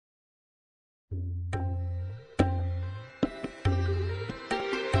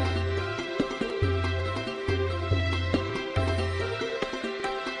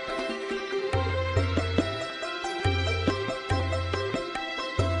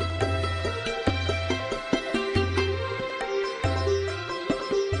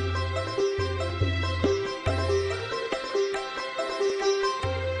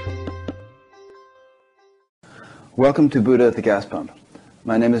Welcome to Buddha at the Gas Pump.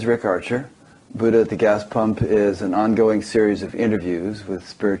 My name is Rick Archer. Buddha at the Gas Pump is an ongoing series of interviews with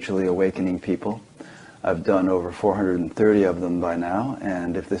spiritually awakening people. I've done over 430 of them by now,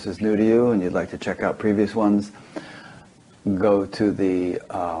 and if this is new to you and you'd like to check out previous ones, go to the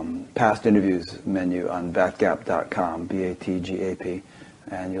past interviews menu on batgap.com, B-A-T-G-A-P,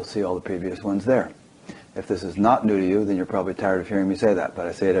 and you'll see all the previous ones there. If this is not new to you, then you're probably tired of hearing me say that, but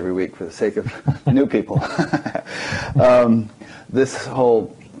I say it every week for the sake of new people. This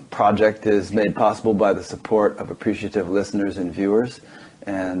whole project is made possible by the support of appreciative listeners and viewers,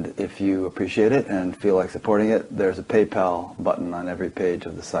 and if you appreciate it and feel like supporting it, there's a PayPal button on every page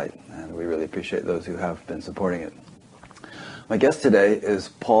of the site, and we really appreciate those who have been supporting it. My guest today is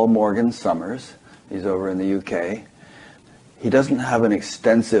Paul Morgan Summers. He's over in the UK. He doesn't have an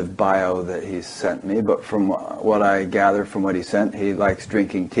extensive bio that he's sent me, but from what I gather from what he sent, he likes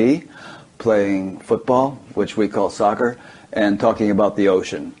drinking tea, playing football, which we call soccer, and talking about the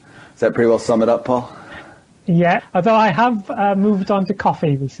ocean. Does that pretty well sum it up, Paul? Yeah, although I have moved on to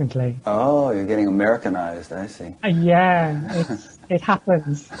coffee recently. Oh, you're getting Americanized, I see. Yeah, it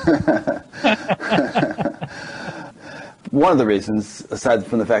happens. One of the reasons, aside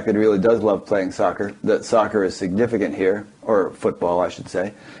from the fact that he really does love playing soccer, that soccer is significant here, or football, I should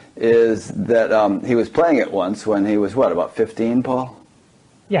say, is that he was playing it once when he was, what, about 15, Paul?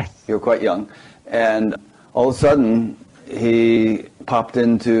 Yes. You were quite young. And all of a sudden, he popped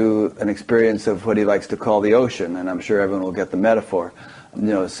into an experience of what he likes to call the ocean, and I'm sure everyone will get the metaphor,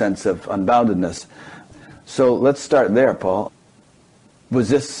 a sense of unboundedness. So let's start there, Paul. Was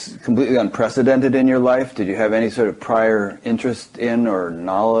this completely unprecedented in your life? Did you have any sort of prior interest in or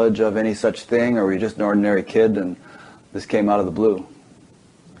knowledge of any such thing, or were you just an ordinary kid and this came out of the blue?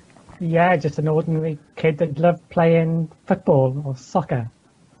 Yeah, just an ordinary kid that loved playing football or soccer.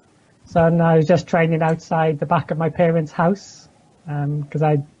 So I was just training outside the back of my parents' house because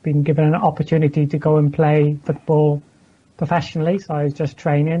I'd been given an opportunity to go and play football professionally, so I was just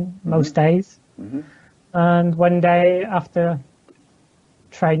training most days. Mm-hmm. And one day after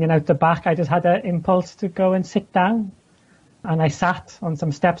training out the back, I just had an impulse to go and sit down, and I sat on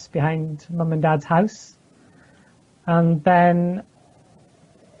some steps behind Mum and Dad's house, and then,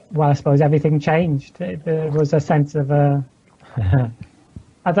 well, I suppose everything changed. There was a sense of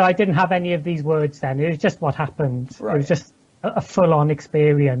although I didn't have any of these words then, it was just what happened. Right. It was just a full-on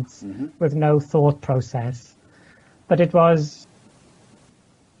experience with no thought process, but it was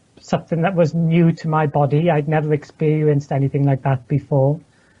something that was new to my body. I'd never experienced anything like that before,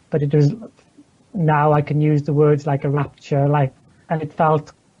 but it was, now I can use the words like a rapture, and it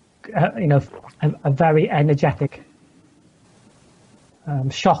felt, a very energetic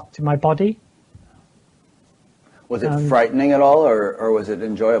shock to my body. Was it frightening at all, or was it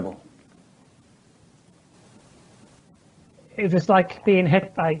enjoyable? It was like being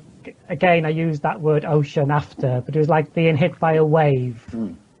hit by, again, I used that word ocean after, but it was like being hit by a wave.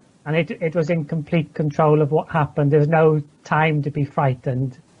 And it was in complete control of what happened. There was no time to be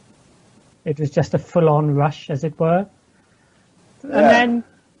frightened. It was just a full-on rush, as it were. Yeah. And then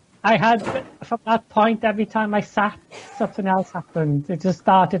I had, from that point, every time I sat, something else happened. It just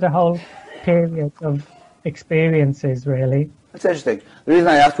started a whole period of experiences, really. That's interesting. The reason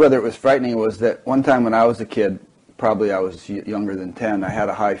I asked whether it was frightening was that one time when I was a kid, probably I was younger than 10, I had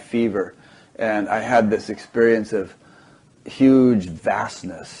a high fever, and I had this experience of huge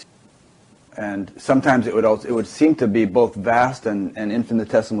vastness. And sometimes it would seem to be both vast and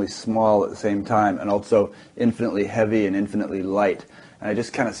infinitesimally small at the same time, and also infinitely heavy and infinitely light. And I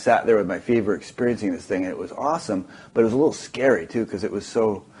just kind of sat there with my fever experiencing this thing, and it was awesome, but it was a little scary too because it was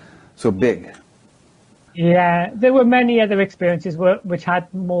so big. Yeah, there were many other experiences which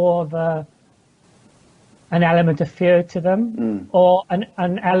had more of an element of fear to them, or an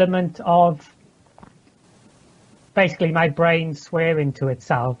element of basically my brain swearing to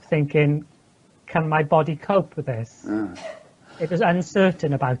itself, thinking, can my body cope with this? It was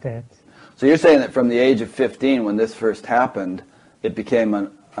uncertain about it. So you're saying that from the age of 15, when this first happened, it became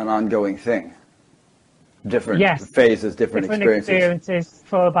an ongoing thing? Different phases, different experiences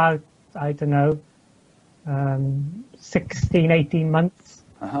for about, I don't know, 16, 18 months.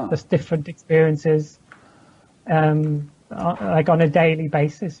 Just different experiences, like on a daily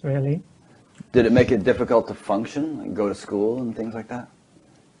basis, really. Did it make it difficult to function, like go to school and things like that?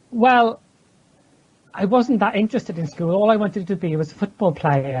 Well, I wasn't that interested in school. All I wanted to be was a football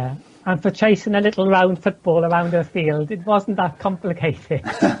player. And for chasing a little round football around a field, it wasn't that complicated.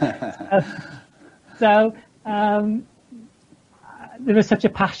 So there was such a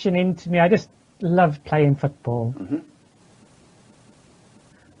passion into me. I just loved playing football.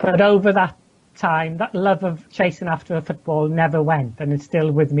 But over that time, that love of chasing after a football never went, and it's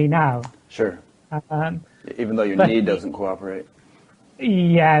still with me now. Sure. Um, Even though your but- knee doesn't cooperate.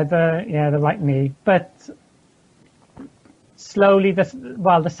 the right knee. But slowly,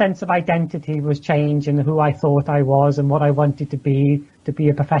 the sense of identity was changing, who I thought I was and what I wanted to be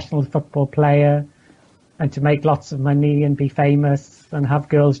a professional football player, and to make lots of money and be famous and have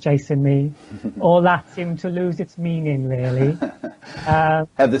girls chasing me. All that seemed to lose its meaning, really.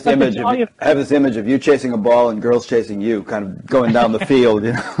 Have this but the image joy have this image of you chasing a ball and girls chasing you, kind of going down the field,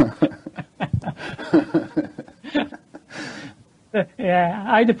 you know. Yeah,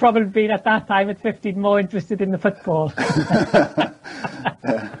 I'd have probably been at that time at 15 more interested in the football.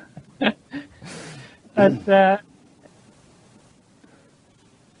 But there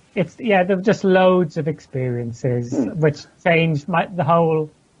were just loads of experiences which changed the whole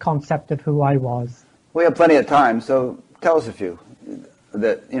concept of who I was. We have plenty of time, so tell us a few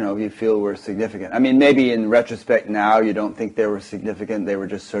that you feel were significant. I mean, maybe in retrospect now you don't think they were significant; they were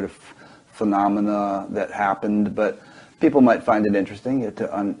just sort of phenomena that happened. But people might find it interesting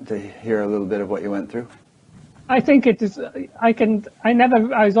to hear a little bit of what you went through. I think it is. I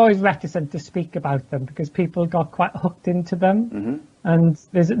was always reticent to speak about them because people got quite hooked into them, and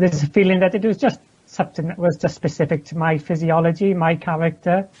there's a feeling that it was just something that was just specific to my physiology, my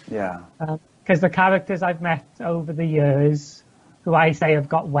character. Yeah. Because the characters I've met over the years, who I say have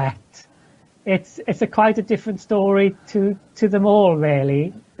got wet, it's quite a different story to them all,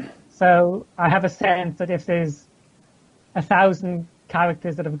 really. So I have a sense that if there's 1,000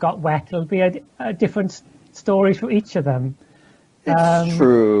 characters that have got wet, it'll be a different story for each of them. It's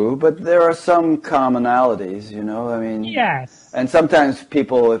true, but there are some commonalities, I mean. Yes. And sometimes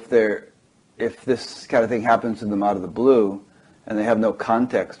people, if this kind of thing happens to them out of the blue, and they have no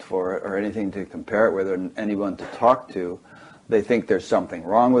context for it or anything to compare it with or anyone to talk to, they think there's something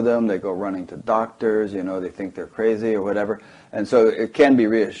wrong with them. They go running to doctors, they think they're crazy or whatever. And so it can be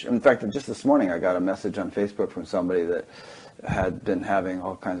reassuring. In fact, just this morning I got a message on Facebook from somebody that had been having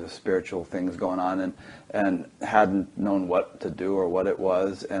all kinds of spiritual things going on and hadn't known what to do or what it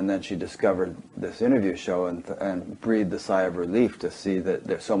was. And then she discovered this interview show and breathed a sigh of relief to see that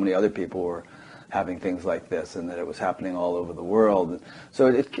there's so many other people were having things like this and that it was happening all over the world. So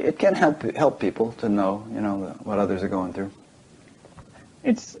it can help people to know, what others are going through.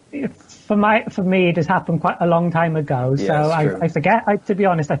 For me, it has happened quite a long time ago. Yeah, so it's true. I forget. To be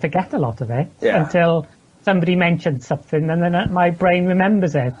honest, I forget a lot of it until somebody mentions something, and then my brain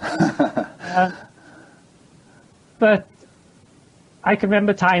remembers it. But I can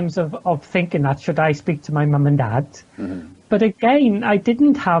remember times of thinking that should I speak to my mum and dad? Mm-hmm. But again, I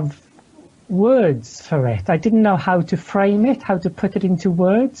didn't have words for it. I didn't know how to frame it, how to put it into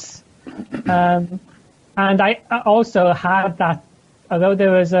words. And I also had that. Although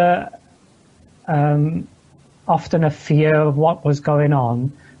there was often a fear of what was going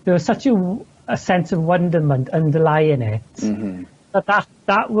on, there was such a sense of wonderment underlying it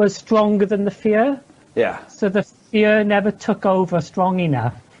that was stronger than the fear. Yeah. So the fear never took over strong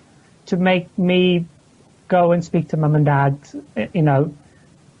enough to make me go and speak to mum and dad, and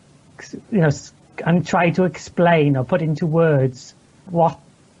try to explain or put into words what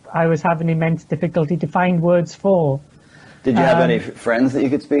I was having immense difficulty to find words for. Did you have any friends that you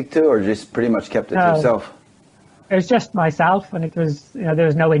could speak to, or just pretty much kept it to yourself? It was just myself, and it was, there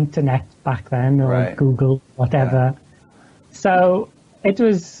was no internet back then, or Google, whatever. Yeah. So it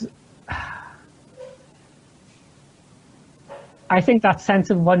was, I think that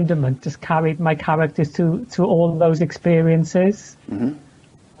sense of wonderment just carried my characters through all those experiences.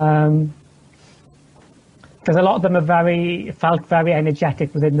 Mm-hmm. Because a lot of them felt very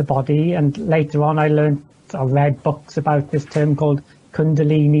energetic within the body, and later on I read books about this term called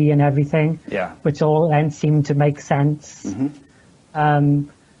Kundalini and everything, which all then seemed to make sense. Mm-hmm.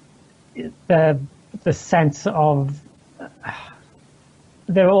 The sense of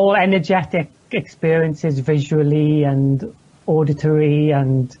they're all energetic experiences visually and auditory,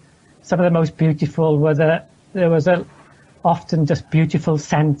 and some of the most beautiful were there was often just beautiful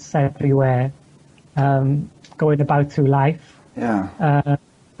scents everywhere going about through life. Yeah.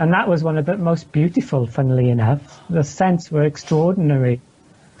 And that was one of the most beautiful, funnily enough. The scents were extraordinary.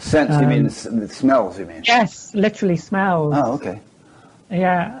 Scents, you mean the smells, you mean? Yes, literally smells. Oh, okay.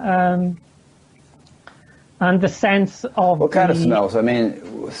 Yeah. And the sense of... What kind of smells? I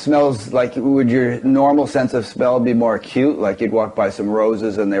mean, smells like, would your normal sense of smell be more acute? Like you'd walk by some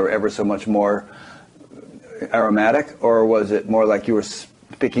roses and they were ever so much more aromatic? Or was it more like you were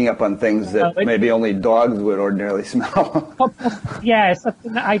picking up on things that maybe only dogs would ordinarily smell? Yeah,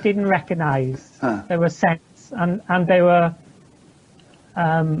 something that I didn't recognize. Huh. There were scents, and they were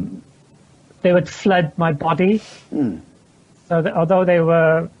they would flood my body. So that although they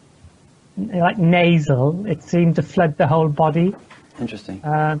were like nasal, it seemed to flood the whole body. Interesting.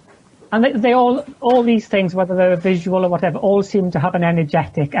 And they all these things, whether they're visual or whatever, all seem to have an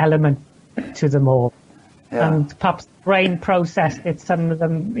energetic element to them all. Yeah. And perhaps the brain processed it, some of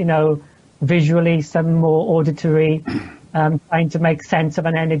them, visually, some more auditory, trying to make sense of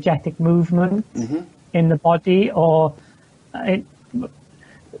an energetic movement in the body, or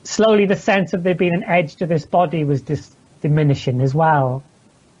slowly the sense of there being an edge to this body was diminishing as well.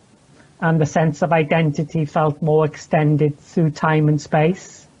 And the sense of identity felt more extended through time and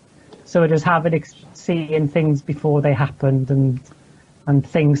space. So it was seeing things before they happened and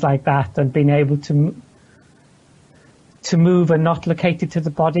things like that, and being able to move and not located to the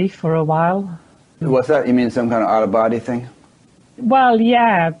body for a while. What's that? You mean some kind of out-of-body thing? Well,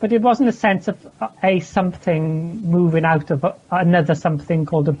 yeah, but it wasn't a sense of something moving out of another something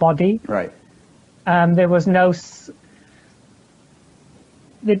called a body. Right. There was no...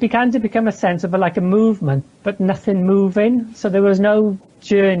 There began to become a sense of like a movement, but nothing moving. So there was no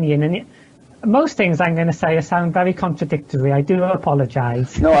journeying. And most things I'm going to say sound very contradictory. I do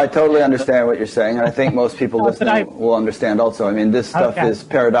apologize. No, I totally understand what you're saying, and I think most people listening will understand also. I mean, this stuff is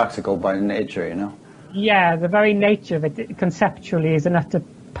paradoxical by nature, Yeah, the very nature of it conceptually is an utter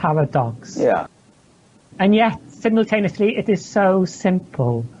paradox. Yeah. And yet, simultaneously, it is so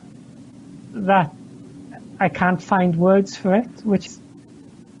simple that I can't find words for it, which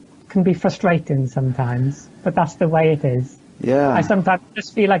can be frustrating sometimes, but that's the way it is. Yeah. I sometimes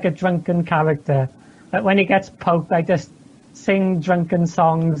just feel like a drunken character, that when he gets poked, I just sing drunken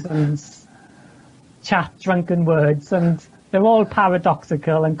songs and chat drunken words, and they're all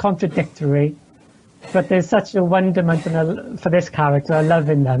paradoxical and contradictory, but there's such a wonderment for this character, a love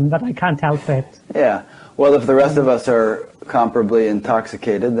in them, that I can't help it. Yeah. Well, if the rest of us are comparably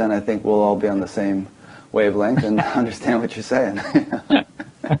intoxicated, then I think we'll all be on the same wavelength and understand what you're saying.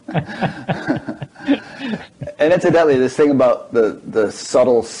 And incidentally, this thing about the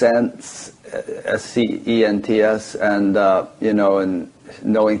subtle sense, SCENTS, and and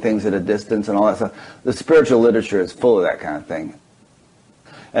knowing things at a distance and all that stuff, the spiritual literature is full of that kind of thing.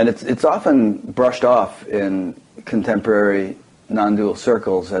 And it's often brushed off in contemporary non-dual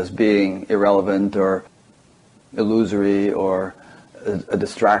circles as being irrelevant or illusory or a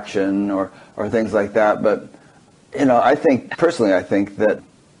distraction or things like that. But I think that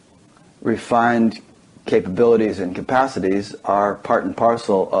refined capabilities and capacities are part and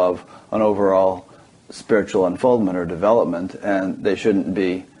parcel of an overall spiritual unfoldment or development, and they shouldn't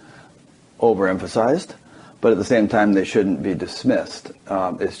be overemphasized, but at the same time they shouldn't be dismissed.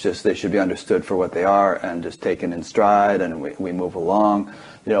 It's just they should be understood for what they are and just taken in stride, and we move along,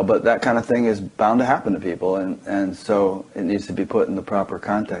 but that kind of thing is bound to happen to people, and so it needs to be put in the proper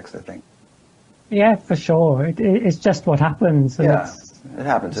context, I think. Yeah, for sure. It's just what happens. And yeah. It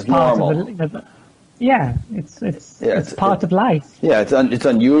happens. It's normal. It's part of life. Yeah, it's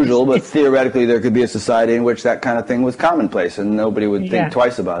unusual, but theoretically there could be a society in which that kind of thing was commonplace and nobody would think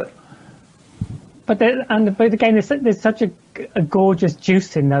twice about it. But again, there's such a gorgeous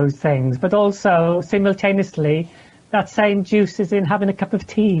juice in those things, but also simultaneously that same juice is in having a cup of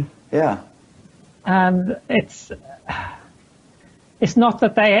tea. Yeah. And it's not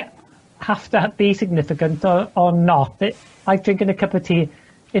that they have to be significant or not. Like drinking a cup of tea,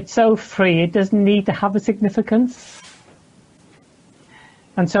 it's so free, it doesn't need to have a significance.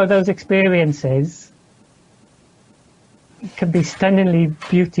 And so those experiences can be stunningly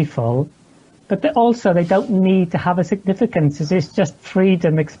beautiful, but they don't need to have a significance. It's just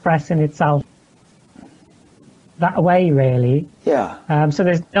freedom expressing itself that way, really. Yeah. So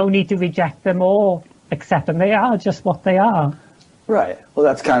there's no need to reject them or accept them. They are just what they are. Right. Well,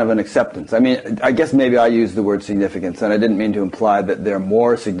 that's kind of an acceptance. I mean, I guess maybe I used the word significance, and I didn't mean to imply that they're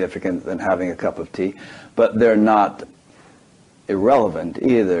more significant than having a cup of tea, but they're not irrelevant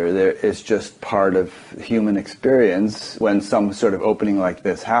either. It's just part of human experience when some sort of opening like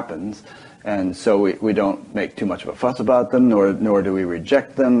this happens, and so we don't make too much of a fuss about them, nor do we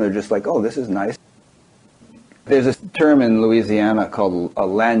reject them. They're just like, oh, this is nice. There's a term in Louisiana called a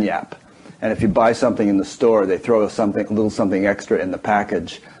lagniappe. And if you buy something in the store, they throw a little something extra in the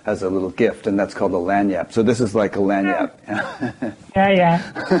package as a little gift, and that's called a lagniappe. So this is like a lagniappe. Yeah.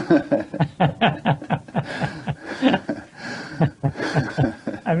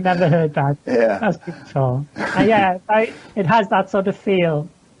 I've never heard that. Yeah. That's beautiful. It has that sort of feel.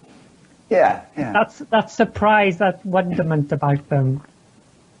 Yeah. That surprise, that wonderment about them.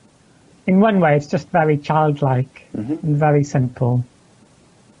 In one way, it's just very childlike and very simple.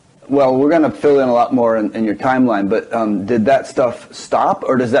 well, we're going to fill in a lot more in your timeline, but did that stuff stop,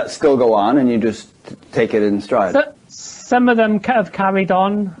 or does that still go on, and you just take it in stride? So, some of them have carried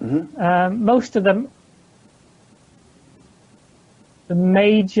on. Mm-hmm. Most of them, the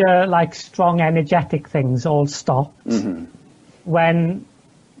major, like, strong, energetic things all stopped when,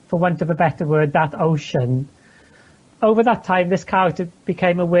 for want of a better word, that ocean. Over that time, this character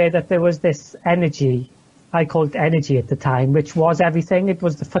became aware that there was this energy. I called it energy at the time, which was everything. It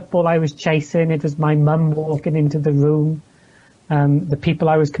was the football I was chasing. It was my mum walking into the room. The people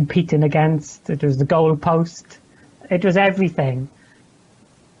I was competing against. It was the goalpost. It was everything.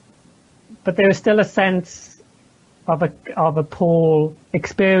 But there was still a sense of a Paul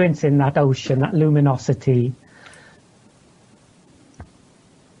experiencing that ocean, that luminosity.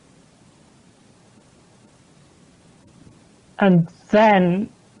 And then,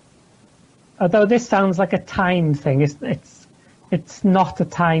 although this sounds like a time thing, it's not a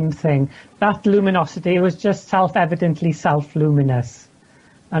time thing. That luminosity was just self-evidently self-luminous.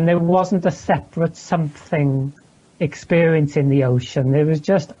 And there wasn't a separate something experiencing the ocean. There was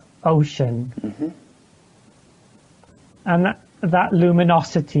just ocean. Mm-hmm. And that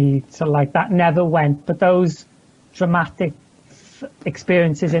luminosity, so like that never went. But those dramatic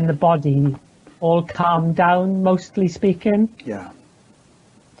experiences in the body all calmed down, mostly speaking. Yeah.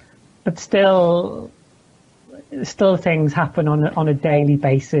 But still things happen on a daily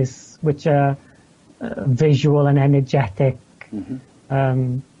basis, which are visual and energetic.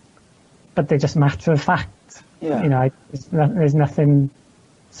 Mm-hmm. But they're just matter of fact. Yeah. You know, there's nothing.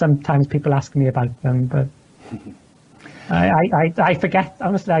 Sometimes people ask me about them, but I forget.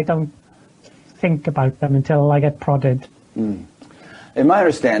 Honestly, I don't think about them until I get prodded. In my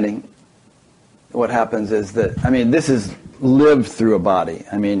understanding, what happens is that, I mean, this is lived through a body.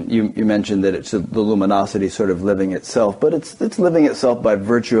 I mean, you mentioned that it's the luminosity sort of living itself, but it's living itself by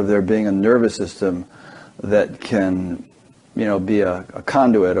virtue of there being a nervous system that can, you know, be a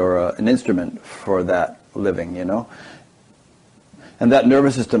conduit or an instrument for that living, you know. And that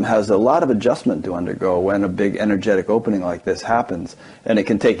nervous system has a lot of adjustment to undergo when a big energetic opening like this happens. And it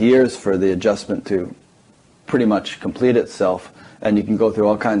can take years for the adjustment to pretty much complete itself. And you can go through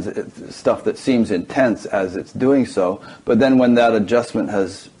all kinds of stuff that seems intense as it's doing so. But then when that adjustment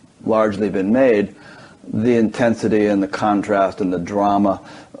has largely been made, the intensity and the contrast and the drama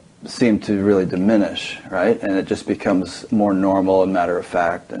seem to really diminish, right? And it just becomes more normal and matter of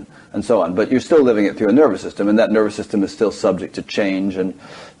fact and so on. But you're still living it through a nervous system, and that nervous system is still subject to change and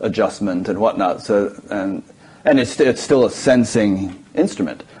adjustment and whatnot. So and it's still a sensing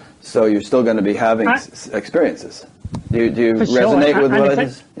instrument. So you're still going to be having experiences. Do you resonate with what it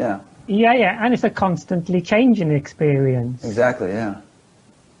is? Yeah. Yeah, and it's a constantly changing experience. Exactly, yeah.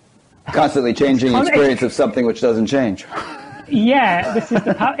 Constantly changing experience of something which doesn't change. Yeah, this is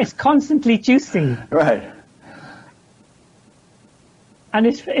the power. It's constantly juicy. Right. And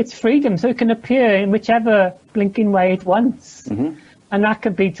it's freedom, so it can appear in whichever blinking way it wants. Mm-hmm. And that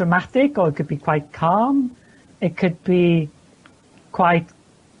could be dramatic, or it could be quite calm. It could be quite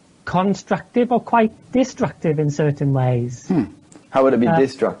constructive or quite destructive in certain ways. How would it be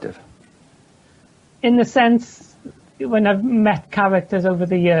destructive? In the sense, when I've met characters over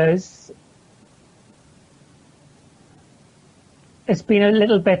the years, it's been a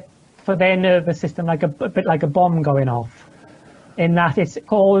little bit for their nervous system like a bit like a bomb going off, in that it's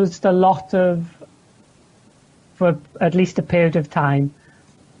caused a lot of, for at least a period of time,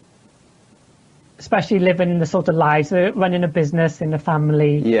 especially living the sort of lives, running a business in a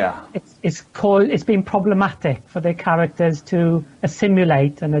family. Yeah. It's been problematic for their characters to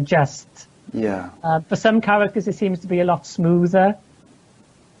assimilate and adjust. Yeah. For some characters, it seems to be a lot smoother.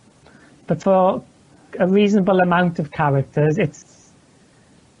 But for a reasonable amount of characters, it's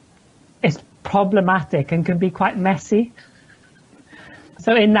problematic and can be quite messy.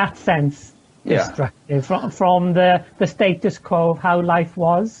 So in that sense, destructive from the status quo of how life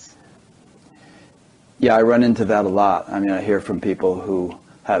was. Yeah, I run into that a lot. I mean, I hear from people who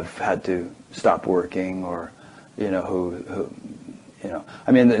have had to stop working, or, you know, who you know,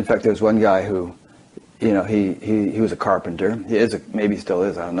 I mean, in fact, there's one guy who, you know, he was a carpenter. He is maybe still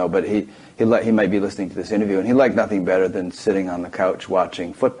is, I don't know, but he might be listening to this interview, and he liked nothing better than sitting on the couch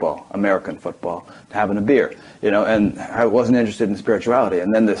watching football, American football, having a beer, you know, and I wasn't interested in spirituality.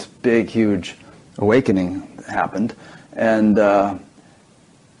 And then this big, huge awakening happened, and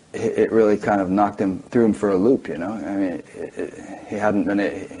it really kind of threw him for a loop, you know. I mean, he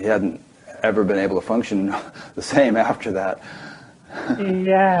hadn't ever been able to function the same after that.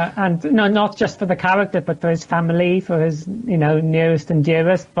 Yeah, and no, not just for the character, but for his family, for his, you know, nearest and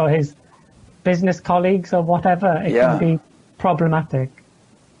dearest, for his business colleagues or whatever. It can be problematic.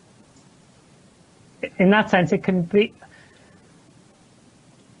 in that sense, it can be.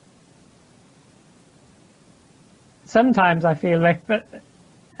 Sometimes I feel like, but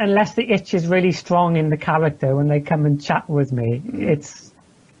unless the itch is really strong in the character when they come and chat with me,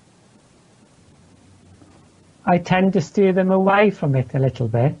 I tend to steer them away from it a little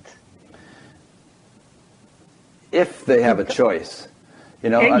bit. If they have a choice, you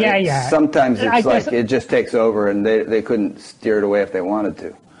know, yeah. Sometimes it's like it just takes over, and they couldn't steer it away if they wanted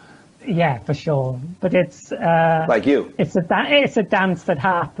to. Yeah, for sure. But it's like you. It's a dance that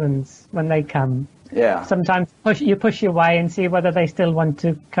happens when they come. Yeah. Sometimes you push your way and see whether they still want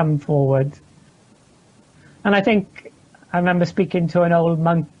to come forward. And I think I remember speaking to an old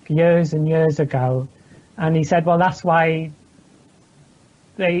monk years and years ago, and he said, well, that's why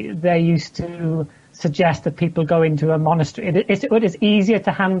they used to suggest that people go into a monastery. It is easier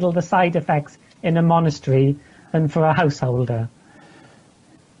to handle the side effects in a monastery than for a householder.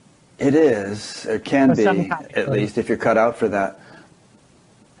 It is. It can be, at least, if you're cut out for that.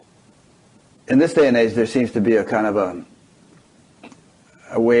 In this day and age, there seems to be a kind of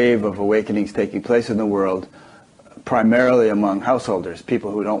a wave of awakenings taking place in the world, primarily among householders,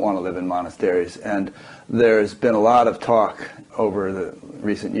 people who don't want to live in monasteries. And there's been a lot of talk over the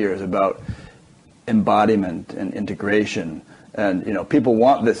recent years about embodiment and integration. And, you know, people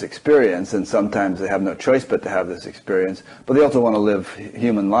want this experience, and sometimes they have no choice but to have this experience, but they also want to live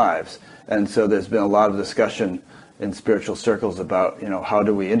human lives. And so there's been a lot of discussion in spiritual circles about, you know, how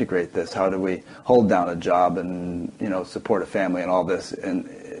do we integrate this? How do we hold down a job and, you know, support a family and all this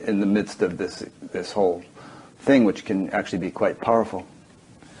in the midst of this whole thing, which can actually be quite powerful?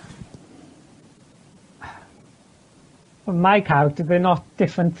 For my character, they're not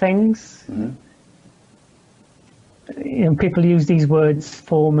different things. Mm-hmm. You know, people use these words,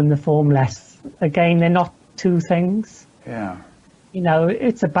 form and the formless. Again, they're not two things. Yeah. You know,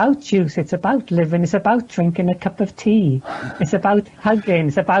 it's about juice, it's about living, it's about drinking a cup of tea, it's about hugging,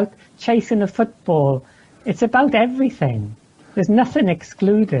 it's about chasing a football, it's about everything. There's nothing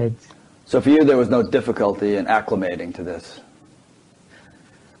excluded. So for you, there was no difficulty in acclimating to this?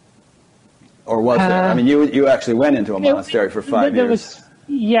 Or was there? I mean, you actually went into a monastery for 5 years.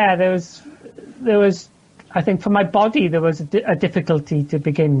 There was, I think for my body, there was a difficulty to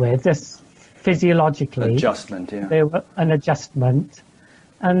begin with, just physiologically. Adjustment, yeah. There was an adjustment.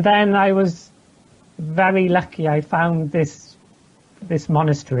 And then I was very lucky. I found this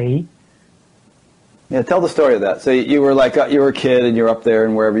monastery. Yeah, tell the story of that. So you were you were a kid and you're up there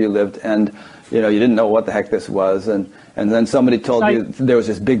and wherever you lived, and you know you didn't know what the heck this was, and then somebody told you there was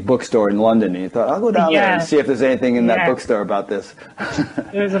this big bookstore in London, and you thought, I'll go down there and see if there's anything in that bookstore about this.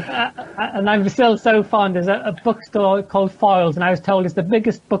 There's and I'm still so fond. There's a bookstore called Foyles, and I was told it's the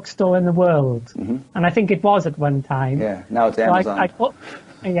biggest bookstore in the world, and I think it was at one time. Yeah, now it's Amazon.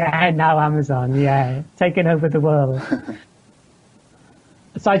 Now Amazon, taking over the world.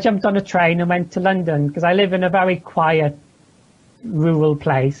 So I jumped on a train and went to London because I live in a very quiet, rural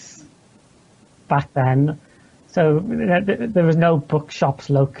place back then. So there was no bookshops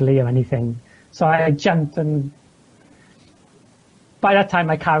locally or anything. So I jumped, and by that time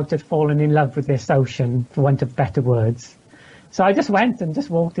my character had fallen in love with this ocean, for want of better words. So I just went and just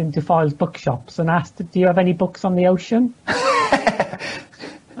walked into Foyles bookshops and asked, do you have any books on the ocean?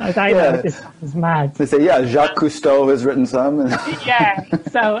 I know this is mad. They say, Jacques Cousteau has written some.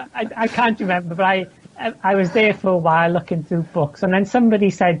 So I can't remember, but I was there for a while looking through books, and then somebody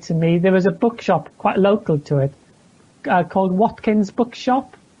said to me there was a bookshop quite local to it called Watkins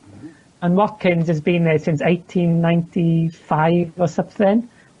Bookshop, and Watkins has been there since 1895 or something,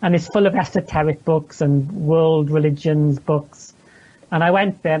 and it's full of esoteric books and world religions books. And I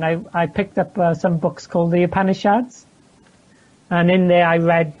went there and I picked up some books called the Upanishads. And in there I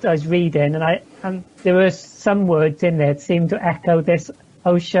was reading, and there were some words in there that seemed to echo this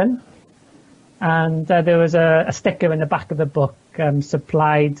ocean. And there was a sticker in the back of the book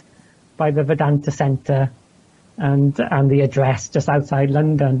supplied by the Vedanta Centre, and the address just outside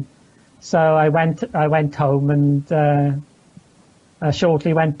London. So I went home and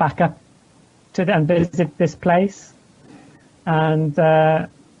shortly went back up and visit this place. And I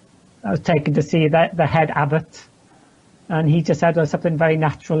was taken to see the head abbot. And he just said, well, something very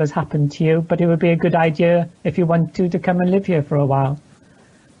natural has happened to you, but it would be a good idea if you want to come and live here for a while.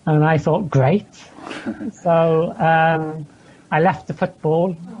 And I thought, great. So I left the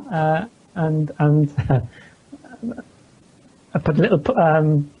football and I put a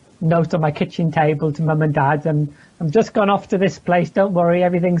little note on my kitchen table to Mum and Dad, and I'm just gone off to this place, don't worry,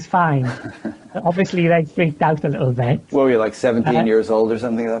 everything's fine. Obviously, they freaked out a little bit. What were you, like 17 years old or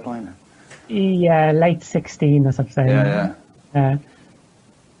something at that point? Yeah, late 16 or something. Yeah.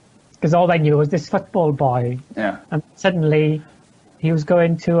 because all they knew was this football boy. Yeah. And suddenly he was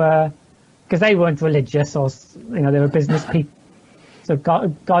going to because they weren't religious or, they were business people. So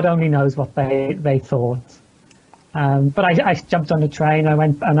God only knows what they thought. But I jumped on the train. I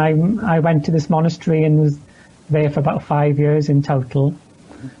went to this monastery and was there for about 5 years in total.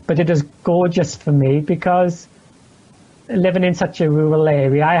 But it was gorgeous for me because living in such a rural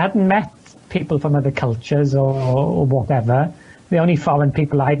area, I hadn't met people from other cultures or whatever. The only foreign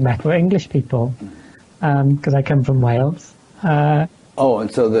people I'd met were English people because I come from Wales. And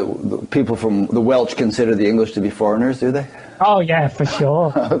so the people from the Welsh consider the English to be foreigners, do they? Oh, yeah, for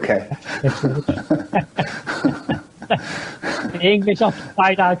sure. Okay. The English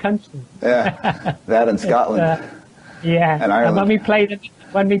occupied our country. Yeah, that in Scotland. Yeah, And Ireland. And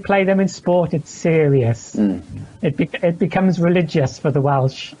when we play them in sport, it's serious. It becomes religious for the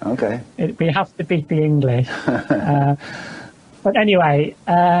Welsh. Okay. We have to beat the English. But anyway,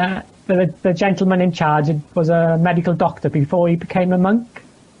 the gentleman in charge was a medical doctor before he became a monk.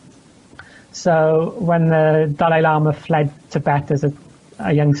 So when the Dalai Lama fled Tibet as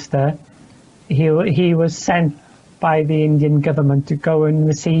a youngster, he was sent by the Indian government to go and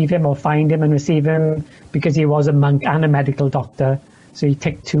receive him or find him and receive him because he was a monk and a medical doctor. So he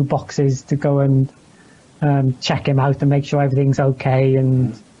ticked 2 boxes to go and check him out and make sure everything's okay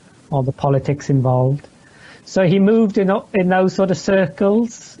and all the politics involved. So he moved in those sort of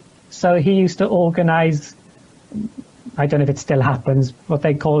circles. So he used to organize, I don't know if it still happens, what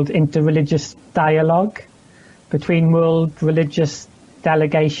they called interreligious dialogue between world religious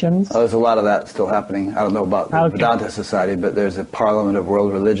delegations. Oh, there's a lot of that still happening. I don't know about the Okay. Vedanta Society, but there's a Parliament of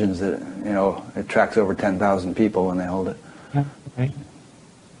World Religions that, attracts over 10,000 people when they hold it. Okay.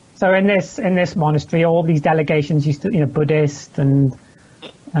 So in this monastery, all these delegations used to, Buddhist and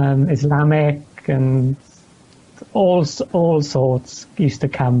Islamic and all sorts used to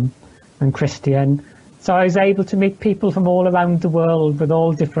come, and Christian. So I was able to meet people from all around the world with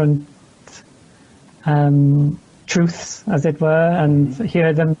all different truths, as it were, and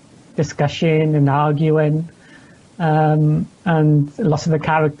hear them discussing and arguing. And lots of the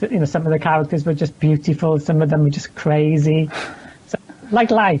characters, some of the characters were just beautiful, some of them were just crazy. So,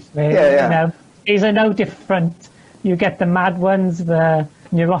 like life, really. Yeah. These are no different. You get the mad ones, the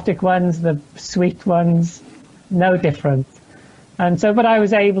neurotic ones, the sweet ones, no different. And so, but I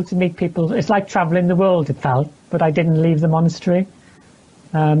was able to meet people. It's like traveling the world, it felt, but I didn't leave the monastery.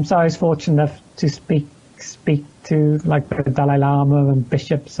 So I was fortunate enough to speak to like the Dalai Lama and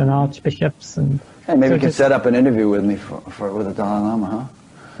bishops and archbishops and. Hey, maybe so you could set up an interview with me with the Dalai Lama, huh?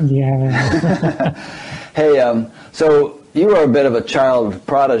 Yeah. Hey, so you were a bit of a child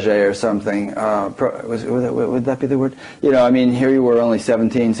protege or something. Would that be the word? Here you were only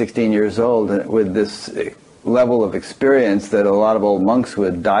 17, 16 years old with this level of experience that a lot of old monks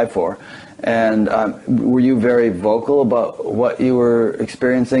would die for. And were you very vocal about what you were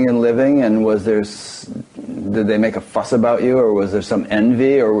experiencing and living? And did they make a fuss about you, or was there some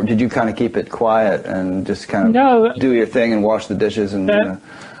envy, or did you kind of keep it quiet and just kind of do your thing and wash the dishes? And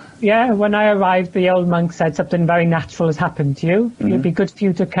yeah, when I arrived, the old monk said something very natural has happened to you. Mm-hmm. It'd be good for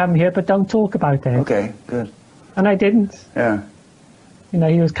you to come here, but don't talk about it. Okay, good. And I didn't. Yeah.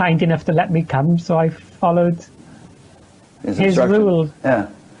 He was kind enough to let me come, so I followed his rule. Yeah.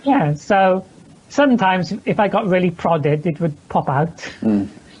 Yeah, so sometimes if I got really prodded, it would pop out.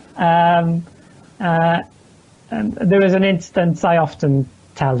 And there was an instance, I often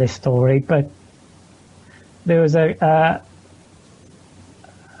tell this story, but there was an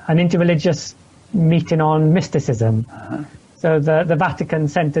interreligious meeting on mysticism. Uh-huh. So the Vatican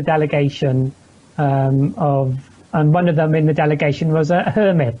sent a delegation and one of them in the delegation was a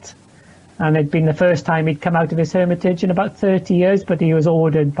hermit. And it'd been the first time he'd come out of his hermitage in about 30 years, but he was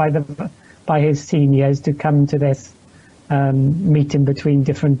ordered by his seniors to come to this meeting between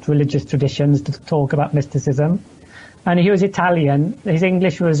different religious traditions to talk about mysticism. And he was Italian. His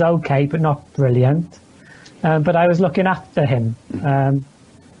English was okay, but not brilliant. But I was looking after him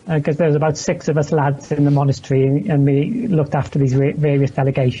because there was about 6 of us lads in the monastery, and we looked after these various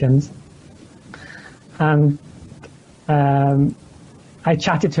delegations. And I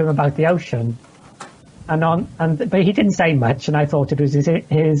chatted to him about the ocean, but he didn't say much, and I thought it was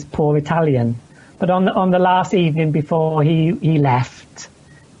his poor Italian. But on the last evening before he left,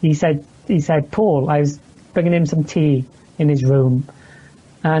 he said, Paul, I was bringing him some tea in his room,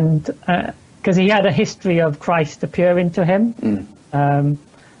 and because he had a history of Christ appearing to him, and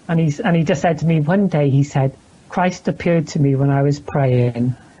he just said to me one day, he said, Christ appeared to me when I was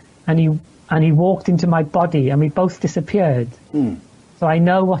praying, and he walked into my body, and we both disappeared. So I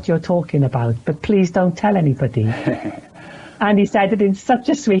know what you're talking about, but please don't tell anybody. And he said it in such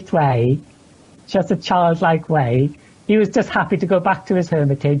a sweet way, just a childlike way. He was just happy to go back to his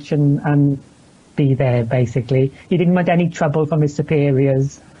hermitage and be there, basically. He didn't want any trouble from his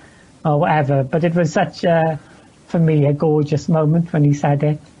superiors or whatever. But it was such, for me, a gorgeous moment when he said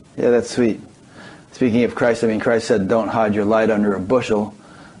it. Yeah, that's sweet. Speaking of Christ, I mean, Christ said, don't hide your light under a bushel.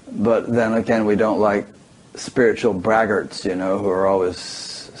 But then again, we don't like spiritual braggarts, you know, who are always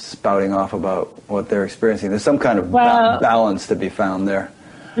spouting off about what they're experiencing. There's some kind of balance to be found there.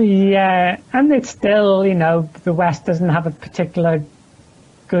 Yeah, and it's still, you know, the West doesn't have a particular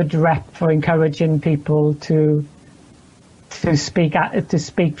good rep for encouraging people to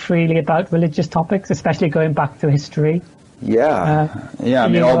speak freely about religious topics, especially going back to history. Yeah, I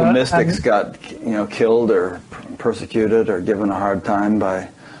mean, all the mystics got, you know, killed or persecuted or given a hard time by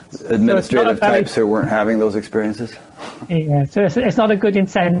administrative types who weren't having those experiences. Yeah, so it's not a good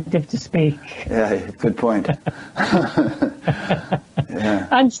incentive to speak. Yeah, good point. Yeah.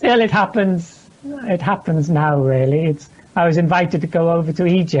 And still it happens now, really. I was invited to go over to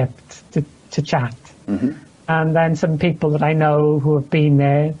Egypt to chat. Mm-hmm. And then some people that I know who have been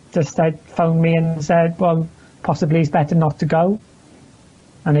there just phoned me and said, well, possibly it's better not to go.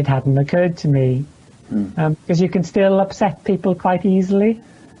 And it hadn't occurred to me. Because you can still upset people quite easily.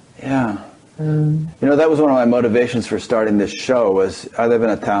 Yeah. You know, that was one of my motivations for starting this show. Was I live in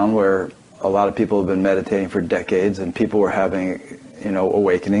a town where a lot of people have been meditating for decades, and people were having, you know,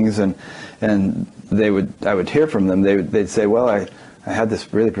 awakenings, and I would hear from them. They'd say, well, I had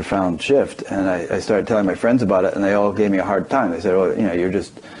this really profound shift, and I started telling my friends about it, and they all gave me a hard time. They said, well, you know, you're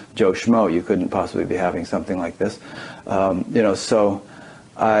just Joe Schmo. You couldn't possibly be having something like this. You know, so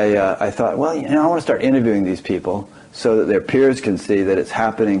I thought, well, you know, I want to start interviewing these people so that their peers can see that it's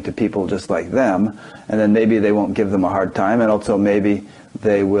happening to people just like them, and then maybe they won't give them a hard time, and also maybe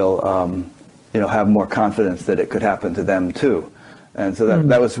they will, you know, have more confidence that it could happen to them too. And so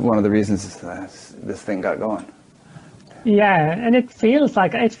that was one of the reasons this thing got going. Yeah, and it feels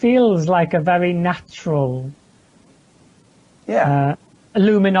like a very natural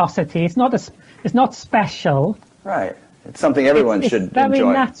luminosity. It's not special. Right. It's something everyone should enjoy. It's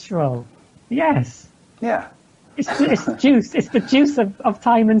very natural. Yes. Yeah. It's juice. It's the juice of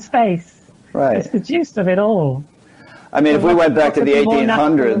time and space. Right. It's the juice of it all. I mean, if we went back to the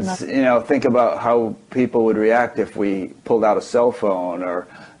 1800s, you know, think about how people would react if we pulled out a cell phone or,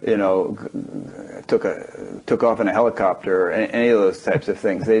 you know, took off in a helicopter or any of those types of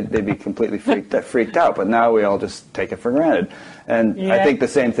things. They'd be completely freaked out. But now we all just take it for granted. And I think the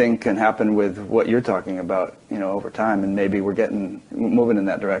same thing can happen with what you're talking about, you know, over time. And maybe we're moving in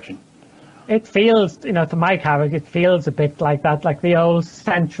that direction. It feels, you know, to my character, it feels a bit like that, like the old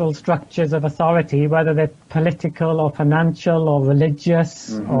central structures of authority, whether they're political or financial or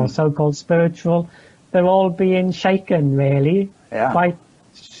religious or so-called spiritual, they're all being shaken, really, quite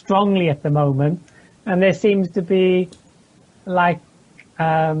strongly at the moment. And there seems to be like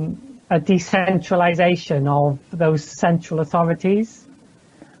a decentralization of those central authorities.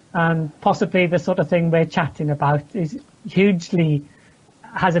 And possibly the sort of thing we're chatting about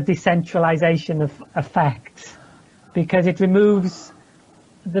has a decentralization of effect, because it removes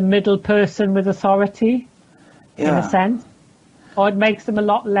the middle person with authority in a sense, or it makes them a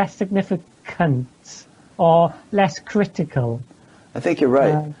lot less significant or less critical. I think you're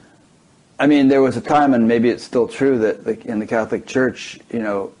right. I mean, there was a time, and maybe it's still true, that in the Catholic Church, you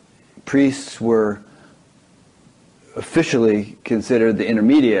know, priests were officially considered the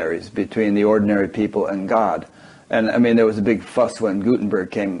intermediaries between the ordinary people and God. And I mean, there was a big fuss when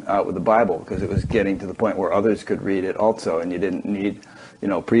Gutenberg came out with the Bible, because it was getting to the point where others could read it also, and you didn't need, you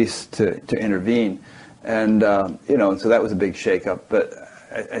know, priests to intervene. And you know, and so that was a big shakeup. But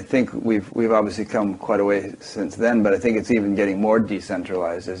I think we've obviously come quite a way since then. But I think it's even getting more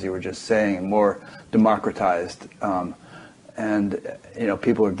decentralized, as you were just saying, and more democratized. And you know,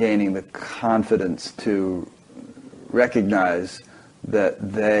 people are gaining the confidence to recognize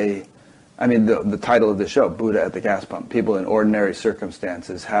that they. I mean, the title of the show, Buddha at the Gas Pump, people in ordinary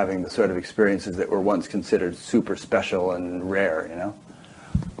circumstances having the sort of experiences that were once considered super special and rare, you know?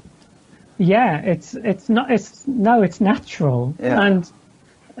 Yeah, it's natural. Yeah. And,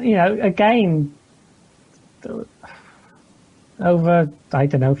 you know, again, over,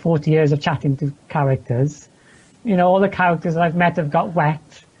 40 years of chatting to characters, you know, all the characters that I've met have got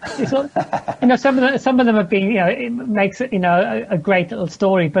wet. You know, some of them have been, you know, it makes it, you know, a great little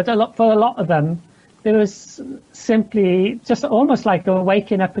story, but for a lot of them, there was simply just almost like a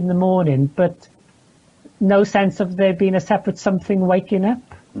waking up in the morning, but no sense of there being a separate something waking up.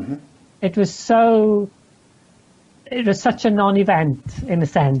 Mm-hmm. It was such a non-event in a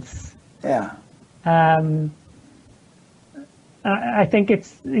sense. Yeah. I think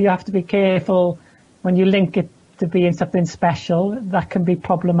you have to be careful when you link it to being something special. That can be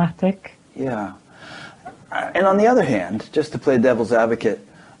problematic. Yeah. And on the other hand, just to play devil's advocate,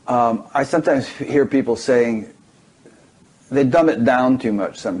 I sometimes hear people saying they dumb it down too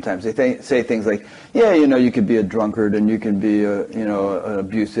much sometimes. They say things like, yeah, you could be a drunkard and you can be an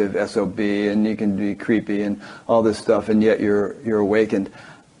abusive SOB and you can be creepy and all this stuff, and yet you're awakened.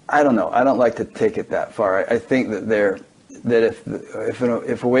 I don't know. I don't like to take it that far. I think that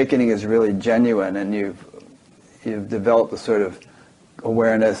if awakening is really genuine and you've developed a sort of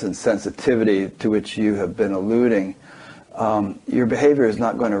awareness and sensitivity to which you have been alluding, your behavior is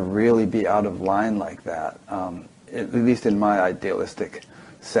not going to really be out of line like that, at least in my idealistic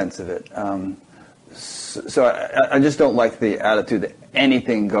sense of it. So I just don't like the attitude that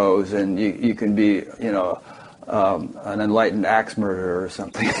anything goes and you can be, an enlightened axe murderer or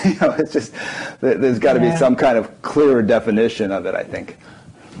something. It's just, there's got to be some kind of clearer definition of it, I think.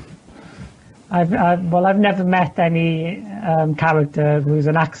 I've never met any character who's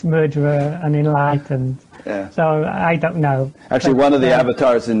an axe murderer and enlightened. Yeah. So I don't know. Actually, one of the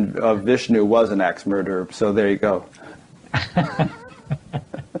avatars of Vishnu was an axe murderer, so there you go.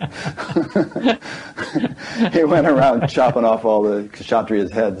 He went around chopping off all the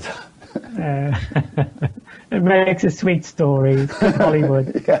Kshatriyas' heads. It makes a sweet story.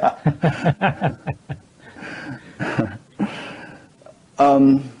 Hollywood. Yeah.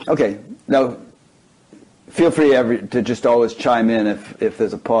 Okay. Now, feel free to just always chime in if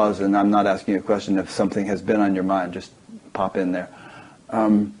there's a pause and I'm not asking you a question. If something has been on your mind, just pop in there.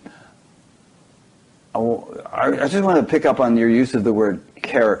 I just want to pick up on your use of the word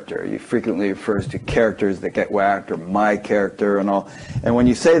character. You frequently refers to characters that get whacked or my character and all. And when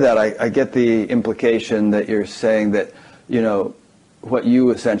you say that, I get the implication that you're saying that, what you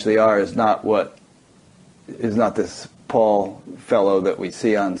essentially are is not this Paul fellow that we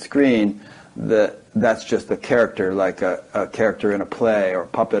see on screen, that's just a character, like a character in a play or a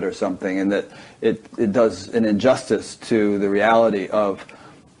puppet or something, and that it does an injustice to the reality of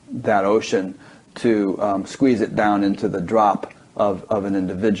that ocean to squeeze it down into the drop of an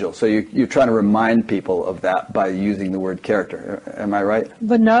individual. So you're trying to remind people of that by using the word character. Am I right?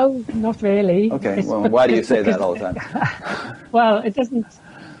 But no, not really. Okay, well, why do you say that all the time? Well, it doesn't...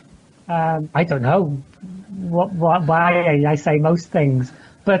 I don't know why I say most things,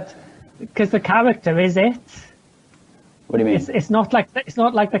 but because the character is it. What do you mean? It's not like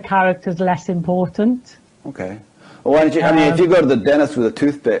the character's less important. Okay. Well, why don't you? I mean, if you go to the dentist with a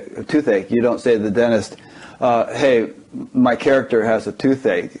toothache, you don't say to the dentist, "Hey, my character has a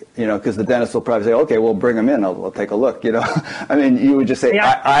toothache," because the dentist will probably say, "Okay, we'll bring him in. I'll take a look." I mean, you would just say,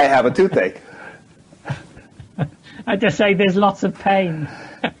 yeah. I have a toothache." I just say there's lots of pain.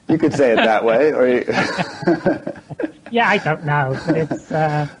 You could say it that way, or. Yeah, I don't know, but it's.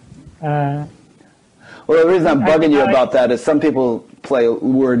 Well, the reason I'm bugging you about that is some people play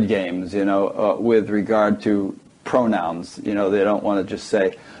word games, with regard to pronouns. They don't want to just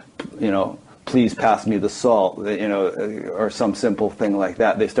say, please pass me the salt, or some simple thing like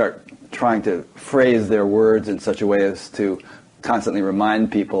that. They start trying to phrase their words in such a way as to constantly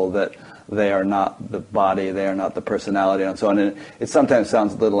remind people that they are not the body, they are not the personality, and so on. And it sometimes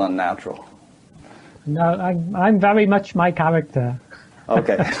sounds a little unnatural. No, I'm very much my character.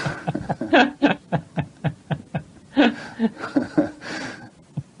 Okay.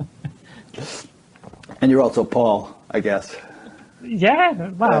 And you're also Paul, I guess. Yeah,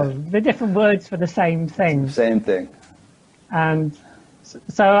 well, they're different words for the same thing. Same thing. And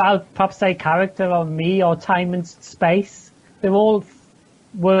so I'll perhaps say character or me or time and space. They're all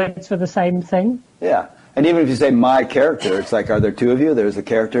words for the same thing. Yeah. And even if you say my character, it's like, are there two of you? There's a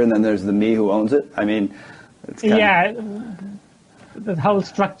character and then there's the me who owns it. I mean, it's kind of... the whole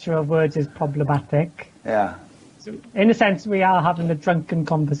structure of words is problematic. Yeah. So in a sense, we are having a drunken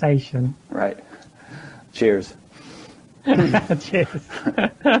conversation. Right. Cheers. Cheers.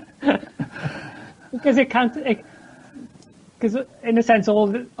 Because because in a sense,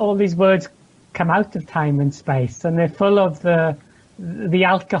 all these words come out of time and space, and they're full of the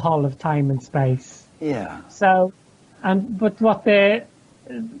alcohol of time and space. Yeah. So, but what they're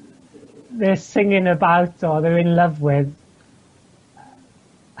singing about or they're in love with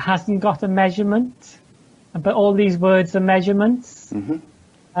hasn't got a measurement, but all these words are measurements.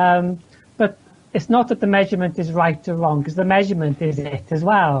 Mm-hmm. But it's not that the measurement is right or wrong, because the measurement is it as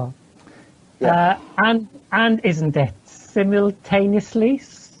well. Yeah. And isn't it simultaneously,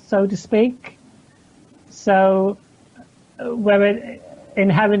 so to speak? So where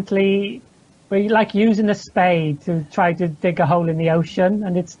we're like using a spade to try to dig a hole in the ocean,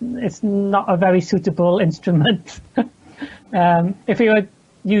 and it's not a very suitable instrument. If you were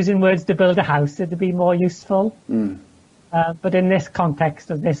using words to build a house, it'd be more useful. But in this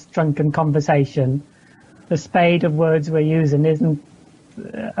context of this drunken conversation, the spade of words we're using isn't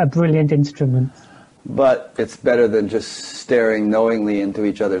a brilliant instrument. But it's better than just staring knowingly into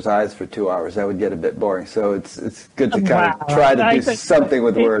each other's eyes for 2 hours. That would get a bit boring. So it's good to kind of try to do something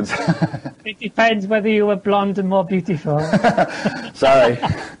with words. It depends whether you were blonde and more beautiful. Sorry.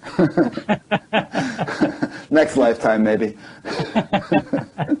 Next lifetime, maybe.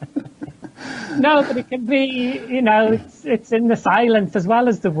 No, but it can be, it's in the silence as well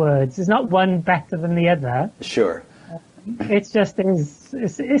as the words. It's not one better than the other. Sure. It's just,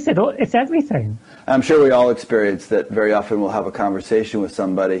 it's everything. I'm sure we all experience that very often we'll have a conversation with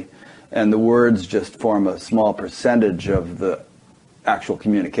somebody and the words just form a small percentage of the actual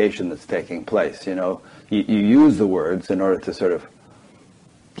communication that's taking place. You use the words in order to sort of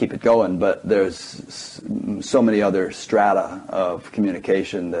keep it going, but there's so many other strata of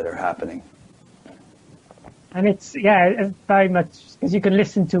communication that are happening. And it's very much, because you can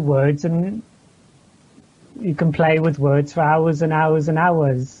listen to words and you can play with words for hours and hours and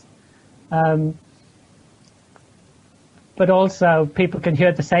hours. But also people can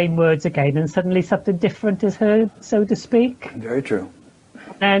hear the same words again and suddenly something different is heard, so to speak. Very true.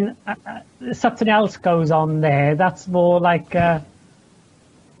 And something else goes on there. That's more like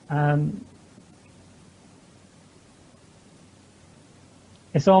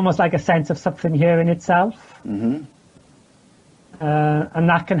it's almost like a sense of something here in itself. Mm-hmm. And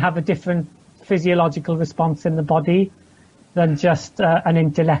that can have a different physiological response in the body than just an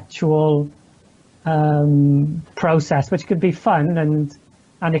intellectual process, which can be fun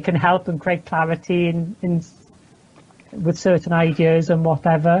and it can help and create clarity in with certain ideas and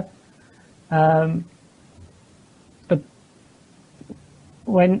whatever. But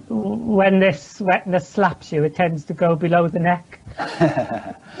when this wetness slaps you, it tends to go below the neck.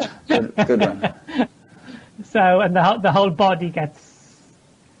 Good one. So, and the whole body gets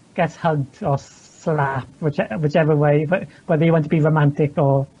hugged or slapped, whichever way, but whether you want to be romantic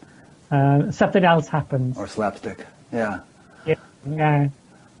or something else happens. Or slapstick. Yeah. Yeah.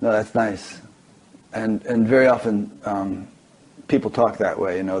 No, that's nice. And very often people talk that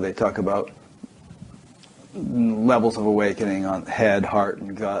way. They talk about levels of awakening on head, heart,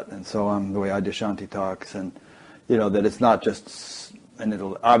 and gut, and so on. The way Adyashanti talks, and that it's not just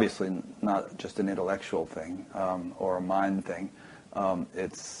obviously not just an intellectual thing or a mind thing.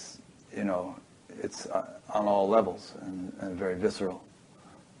 It's it's on all levels and very visceral.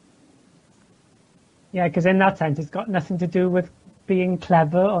 Yeah, because in that sense, it's got nothing to do with being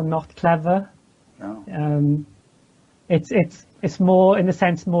clever or not clever. No. It's more, in a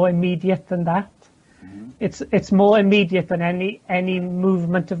sense, more immediate than that. Mm-hmm. It's more immediate than any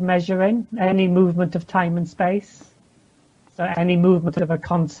movement of measuring, any movement of time and space, so any movement of a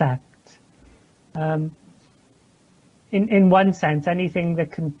concept. In one sense, anything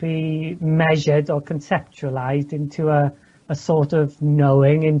that can be measured or conceptualized into a sort of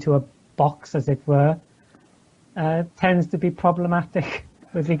knowing, into a box, as it were, tends to be problematic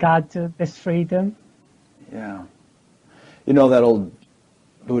with regard to this freedom. Yeah. That old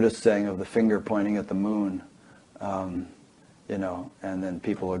Buddhist saying of the finger pointing at the moon, and then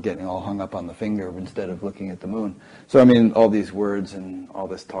people are getting all hung up on the finger instead of looking at the moon. So, all these words and all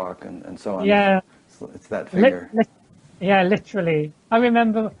this talk and so on. Yeah. It's that finger. Yeah, literally. I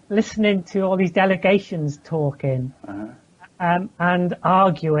remember listening to all these delegations talking and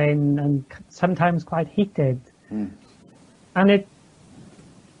arguing and sometimes quite heated. Mm. And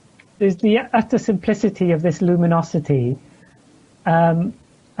there's the utter simplicity of this luminosity. And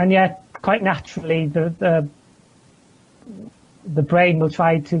yet, quite naturally, the brain will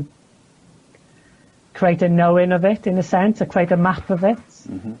try to create a knowing of it, in a sense, or create a map of it.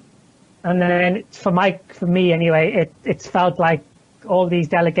 Mm-hmm. And then, for me anyway, it's felt like all these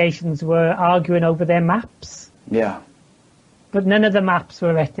delegations were arguing over their maps. Yeah. But none of the maps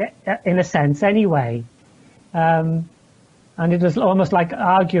were it, in a sense, anyway. And it was almost like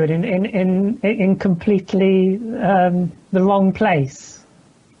arguing in completely the wrong place.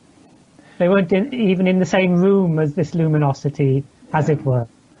 They weren't even in the same room as this luminosity, as it were.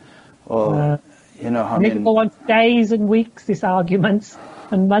 Well, and it go on days and weeks, these arguments,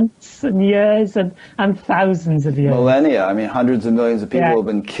 and months and years and thousands of years. Millennia. Hundreds of millions of people have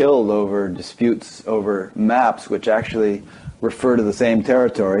been killed over disputes over maps, which actually refer to the same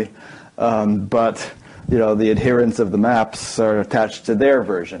territory, but the adherents of the maps are attached to their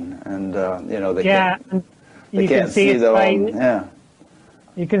version, and they can't see their own. Yeah.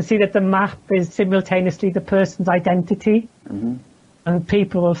 You can see that the map is simultaneously the person's identity, and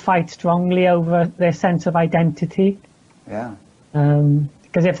people will fight strongly over their sense of identity. Yeah.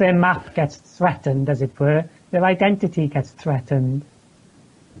 Because if their map gets threatened, as it were, their identity gets threatened,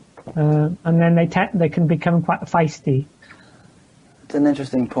 and then they can become quite feisty. It's an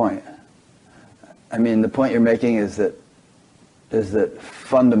interesting point. I mean, the point you're making is that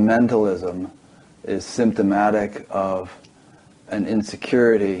fundamentalism is symptomatic of an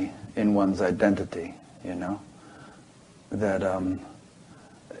insecurity in one's identity, you know? That,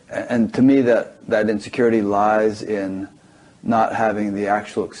 and to me that insecurity lies in not having the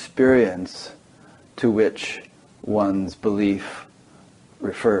actual experience to which one's belief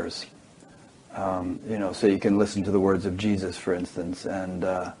refers. You know, so you can listen to the words of Jesus, for instance, and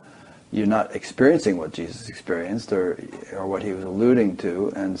you're not experiencing what Jesus experienced or what he was alluding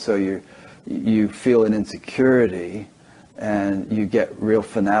to, and so you feel an insecurity, and you get real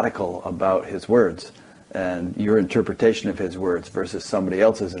fanatical about his words and your interpretation of his words versus somebody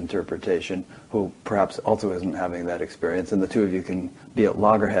else's interpretation who perhaps also isn't having that experience, and the two of you can be at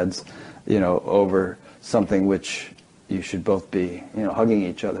loggerheads, you know, over something which you should both be, you know, hugging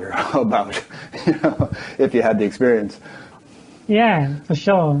each other about, you know, if you had the experience. Yeah, for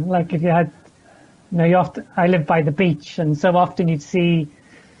sure. Like if you had, you know, I live by the beach, and so often you'd see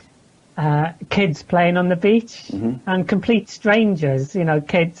kids playing on the beach, mm-hmm. and complete strangers, you know,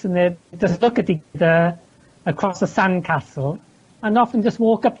 kids, and they just look at each other across the sandcastle, and often just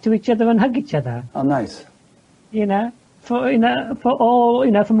walk up to each other and hug each other. Oh, nice. You know, for all,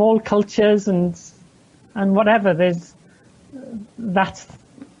 you know, from all cultures and whatever. That's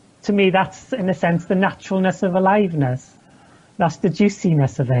to me, that's in a sense the naturalness of aliveness. That's the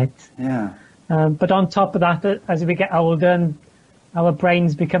juiciness of it. Yeah. But on top of that, as we get older and our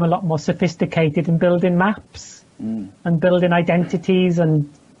brains become a lot more sophisticated in building maps and building identities, and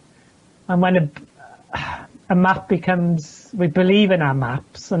when a map becomes, we believe in our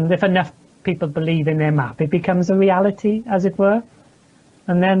maps, and if enough people believe in their map, it becomes a reality, as it were,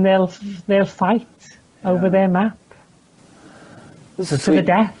 and then they'll fight over their map this is to the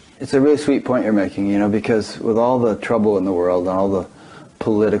death. It's a really sweet point you're making, you know, because with all the trouble in the world and all the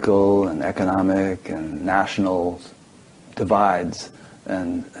political and economic and national divides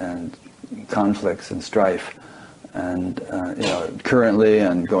and conflicts and strife, and you know, currently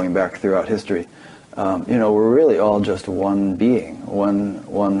and going back throughout history, you know, we're really all just one being,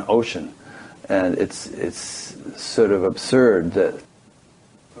 one ocean, and it's sort of absurd that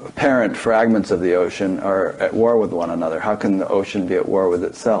apparent fragments of the ocean are at war with one another. How can the ocean be at war with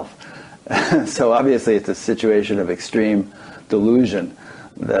itself? So obviously it's a situation of extreme delusion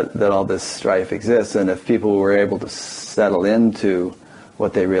that all this strife exists, and if people were able to settle into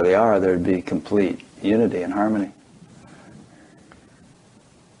what they really are, there'd be complete unity and harmony.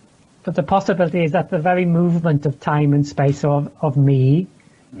 But the possibility is that the very movement of time and space of me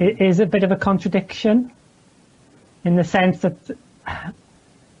is a bit of a contradiction, in the sense that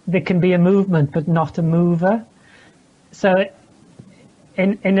there can be a movement but not a mover. So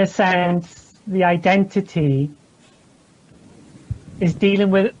in a sense, the identity is dealing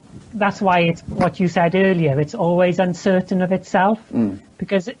with, that's why it's what you said earlier, it's always uncertain of itself,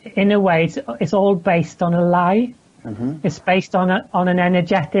 because in a way it's all based on a lie. Mm-hmm. It's based on an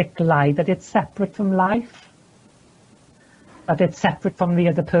energetic lie that it's separate from life, that it's separate from the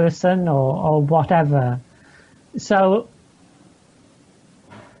other person or whatever. So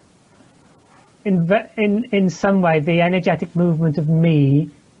in some way, the energetic movement of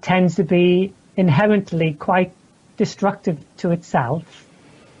me tends to be inherently quite destructive to itself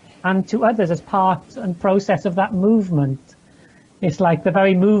and to others as part and process of that movement. It's like the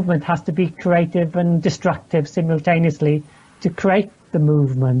very movement has to be creative and destructive simultaneously to create the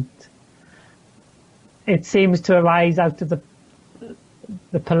movement. It seems to arise out of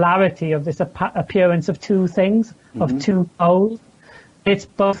the polarity of this appearance of two things, of two poles. It's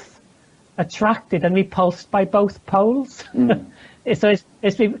both attracted and repulsed by both poles. So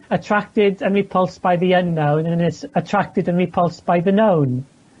it's been attracted and repulsed by the unknown, and it's attracted and repulsed by the known.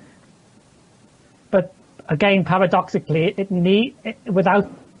 But again, paradoxically,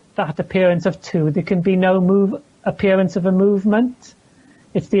 without that appearance of two, there can be no appearance of a movement.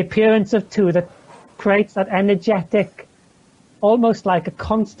 It's the appearance of two that creates that energetic, almost like a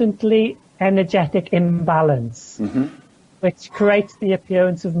constantly energetic imbalance, which creates the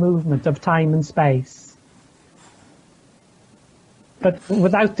appearance of movement, of time and space. But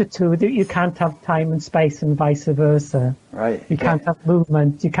without the two, you can't have time and space, and vice versa. Right. You can't have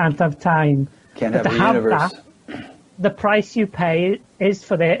movement, you can't have time. Can't have a universe. The price you pay is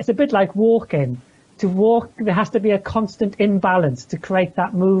for it's a bit like walking. To walk, there has to be a constant imbalance to create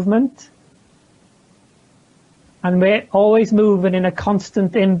that movement. And we're always moving in a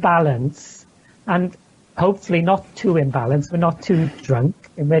constant imbalance. And hopefully not too imbalanced, but not too drunk,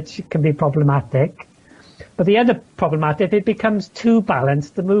 in which it can be problematic. But the other problematic, if it becomes too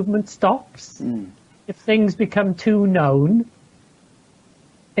balanced, the movement stops. If things become too known,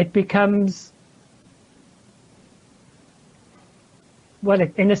 it becomes, well,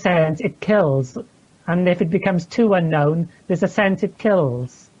 in a sense, it kills. And if it becomes too unknown, there's a sense it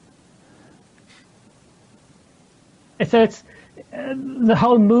kills. So it's the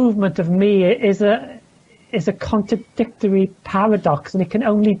whole movement of me is a contradictory paradox, and it can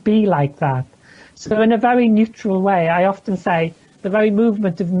only be like that. So in a very neutral way, I often say the very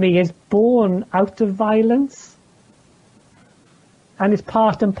movement of me is born out of violence, and is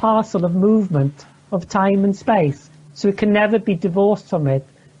part and parcel of movement of time and space. So it can never be divorced from it,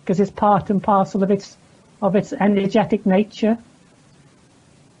 because it's part and parcel of its energetic nature.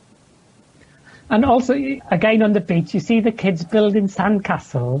 And also, again, on the beach, you see the kids building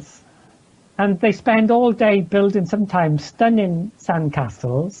sandcastles, and they spend all day building sometimes stunning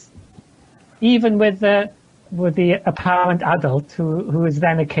sandcastles, even with the apparent adult who is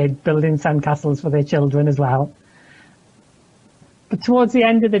then a kid building sandcastles for their children as well. But towards the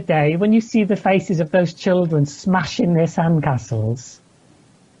end of the day, when you see the faces of those children smashing their sandcastles,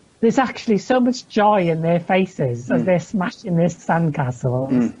 there's actually so much joy in their faces as they're smashing their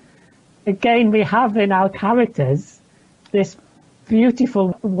sandcastles. Again, we have in our characters this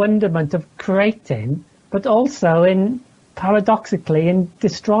beautiful wonderment of creating, but also paradoxically in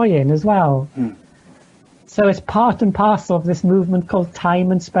destroying as well. So it's part and parcel of this movement called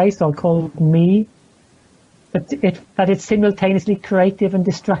time and space, or called me, that it's simultaneously creative and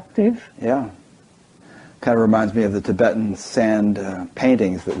destructive. Yeah. Kind of reminds me of the Tibetan sand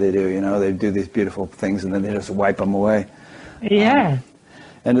paintings that they do. You know, they do these beautiful things and then they just wipe them away. Yeah.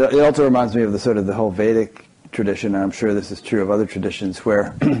 And it also reminds me of the whole Vedic tradition, and I'm sure this is true of other traditions,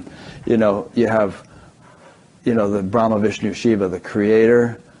 where, you have, the Brahma, Vishnu, Shiva, the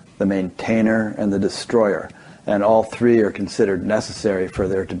creator, the maintainer, and the destroyer. And all three are considered necessary for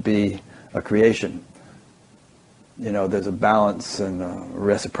there to be a creation. There's a balance and a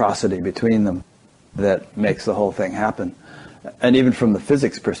reciprocity between them that makes the whole thing happen. And even from the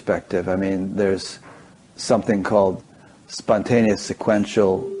physics perspective, I mean, there's something called spontaneous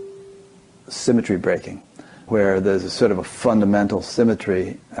sequential symmetry breaking, where there's a sort of a fundamental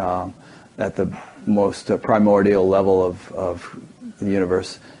symmetry at the most primordial level of the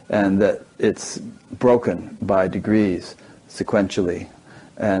universe, and that it's broken by degrees sequentially.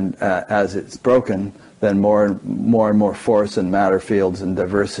 And as it's broken, then more and more force and matter fields and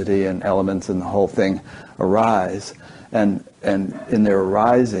diversity and elements and the whole thing arise. And in their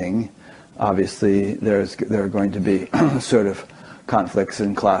arising, obviously there are going to be sort of conflicts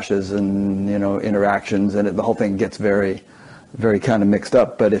and clashes and interactions, and the whole thing gets very, very kind of mixed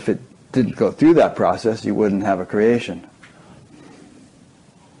up. But if it didn't go through that process, you wouldn't have a creation.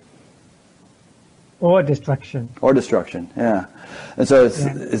 Or destruction. Or destruction, yeah. And so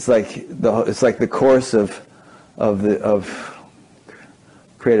it's like the course of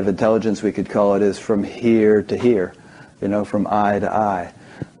creative intelligence, we could call it, is from here to here, from eye to eye.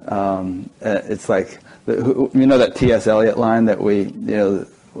 It's like that T.S. Eliot line that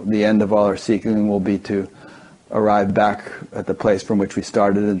the end of all our seeking will be to arrive back at the place from which we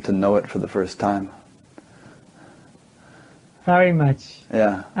started and to know it for the first time. Very much.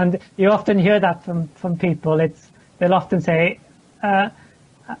 Yeah. And you often hear that from people. They'll often say,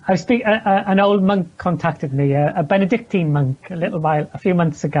 an old monk contacted me, a Benedictine monk, a few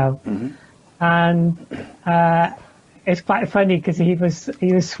months ago, and it's quite funny because he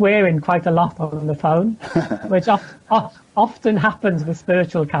was swearing quite a lot on the phone, which often happens with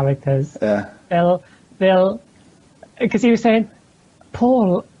spiritual characters. Yeah. They'll because he was saying,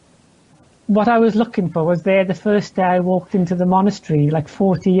 Paul, what I was looking for was there the first day I walked into the monastery like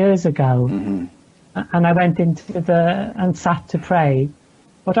 40 years ago, and I went and sat to pray.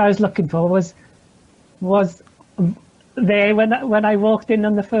 What I was looking for was there when I walked in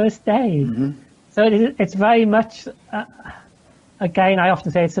on the first day. So it's very much, again, I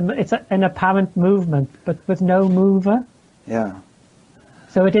often say it's an apparent movement, but with no mover. Yeah.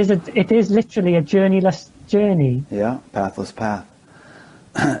 So it is literally a journeyless journey. Yeah, pathless path.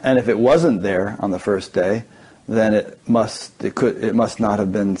 And if it wasn't there on the first day, then it must not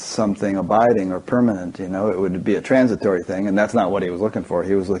have been something abiding or permanent. It would be a transitory thing, and that's not what he was looking for.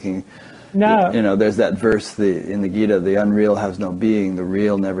 He was looking. No. There's that verse in the Gita: "The unreal has no being; the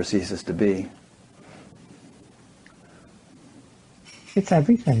real never ceases to be." It's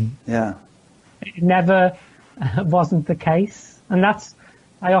everything. Yeah. It never wasn't the case, and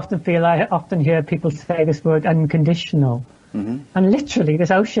I often hear people say this word unconditional. And literally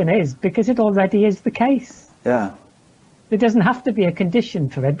this ocean is, because it already is the case. Yeah. There doesn't have to be a condition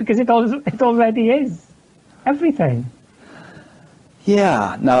for it, because it already is everything.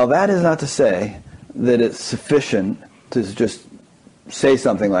 Yeah. Now, that is not to say that it's sufficient to just say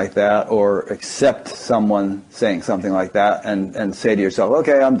something like that or accept someone saying something like that and say to yourself,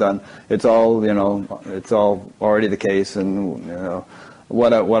 okay, I'm done. It's all, it's all already the case, and,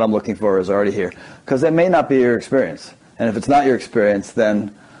 what I'm looking for is already here. Because that may not be your experience. And if it's not your experience,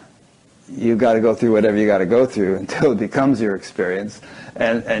 then you've got to go through whatever you got to go through until it becomes your experience.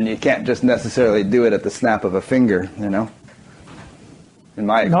 And you can't just necessarily do it at the snap of a finger, in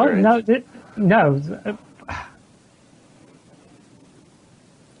my experience. No.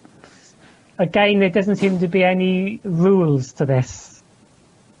 Again, there doesn't seem to be any rules to this.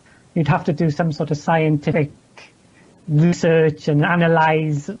 You'd have to do some sort of scientific research and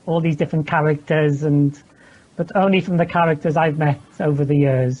analyze all these different characters, but only from the characters I've met over the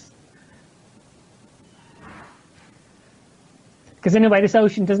years. Because in a way, this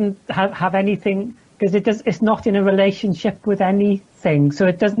ocean doesn't have anything, because it's not in a relationship with anything. So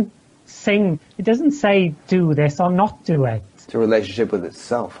it doesn't sing, it doesn't say do this or not do it. It's a relationship with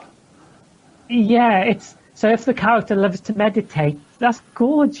itself. Yeah, so if the character loves to meditate, that's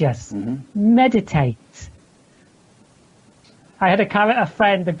gorgeous. Meditate. I had a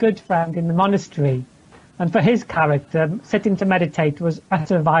friend, a good friend in the monastery, and for his character, sitting to meditate was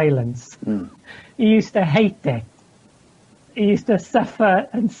utter violence. He used to hate it. He used to suffer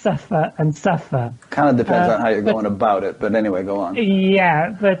and suffer and suffer. Kind of depends on how you're going about it, but anyway, go on.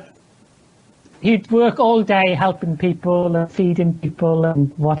 Yeah, but he'd work all day helping people and feeding people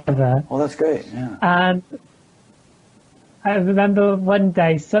and whatever. Well, that's great, yeah. And I remember one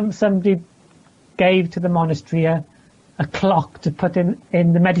day somebody gave to the monastery a clock to put in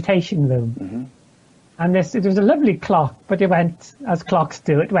the meditation room. And it was a lovely clock, but it went, as clocks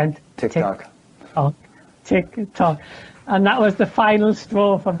do, it went tick-tock. Tick-tock, tick-tock. And that was the final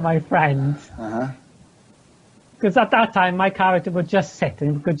straw for my friend. Because at that time, my character would just sit,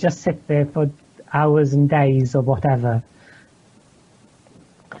 and could just sit there for hours and days or whatever.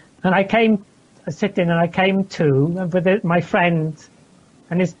 And I came to with my friend,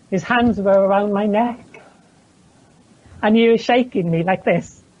 and his hands were around my neck. And he was shaking me like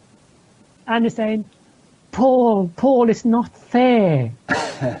this. And he's saying, Paul, it's not fair.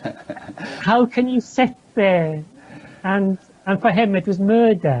 How can you sit there? And for him, it was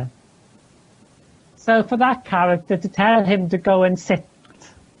murder. So for that character to tell him to go and sit,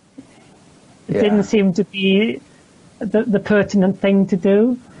 it didn't seem to be the pertinent thing to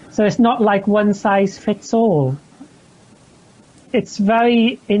do. So it's not like one size fits all. It's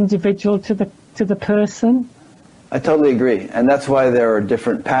very individual to the person. I totally agree, and that's why there are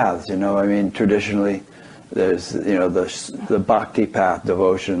different paths. Traditionally, there's the bhakti path,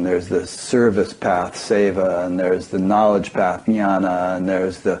 devotion. There's the service path, seva, and there's the knowledge path, jnana, and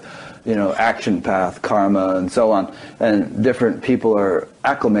there's the action path, karma, and so on. And different people are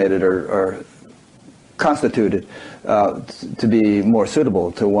acclimated or constituted to be more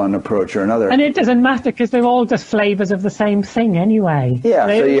suitable to one approach or another. And it doesn't matter because they're all just flavors of the same thing anyway. Yeah,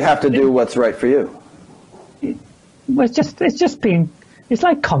 so you have to do what's right for you. Well, it's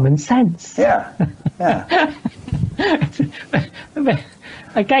like common sense. Yeah.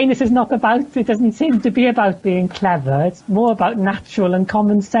 Again, it doesn't seem to be about being clever. It's more about natural and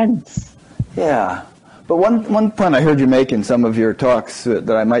common sense. Yeah. But one point I heard you make in some of your talks that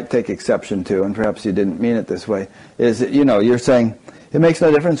I might take exception to, and perhaps you didn't mean it this way, is that, you're saying it makes no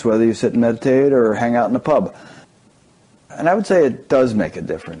difference whether you sit and meditate or hang out in a pub. And I would say it does make a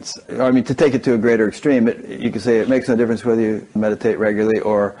difference. To take it to a greater extreme, you could say it makes no difference whether you meditate regularly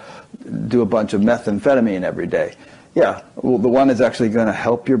or do a bunch of methamphetamine every day. Yeah, well, the one is actually going to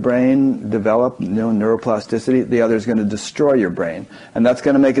help your brain develop, neuroplasticity. The other is going to destroy your brain, and that's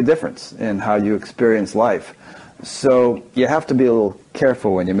going to make a difference in how you experience life. So you have to be a little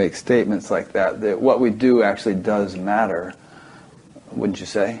careful when you make statements like that what we do actually does matter, wouldn't you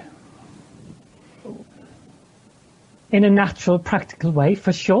say? In a natural, practical way,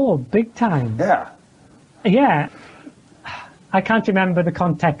 for sure, big time. Yeah. I can't remember the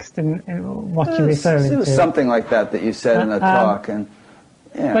context and what you're referring to. It was something like that you said in a talk, and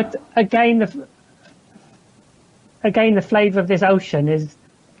yeah. But again, the flavour of this ocean is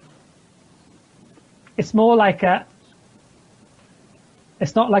it's more like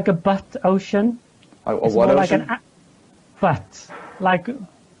it's not like a but ocean. It's what more ocean?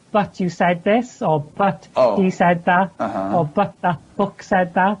 But you said this, or but he said that, or but that book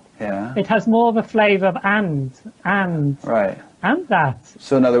said that. Yeah. It has more of a flavour of and right, and that.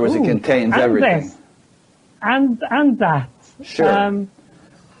 So in other words, it contains and everything. This, and that. Sure.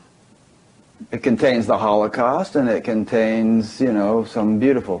 It contains the Holocaust, and it contains, some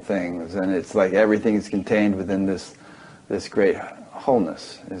beautiful things, and it's like everything is contained within this great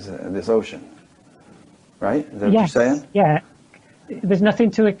wholeness, this ocean. Right? Is that what you're saying? Yeah. There's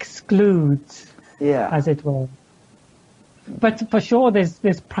nothing to exclude, as it were. But for sure,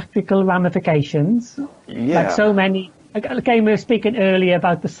 there's practical ramifications. Yeah. Like so many. Again, we were speaking earlier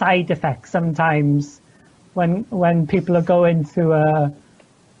about the side effects sometimes when people are going through a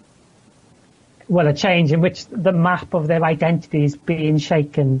change in which the map of their identity is being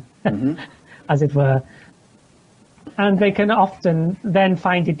shaken, as it were. And they can often then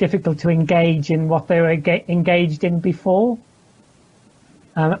find it difficult to engage in what they were engaged in before.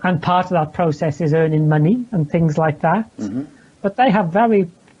 And part of that process is earning money and things like that. But they have very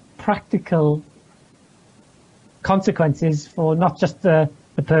practical consequences for not just the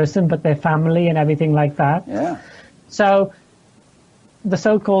person, but their family and everything like that. Yeah. So the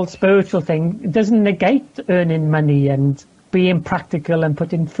so-called spiritual thing doesn't negate earning money and being practical and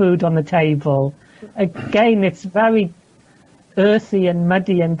putting food on the table. Again, it's very earthy and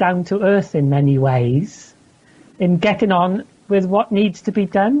muddy and down to earth in many ways in getting on with what needs to be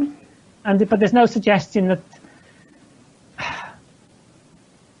done. But there's no suggestion that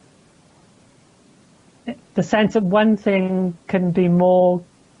the sense of one thing can be more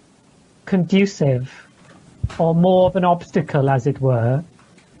conducive or more of an obstacle, as it were,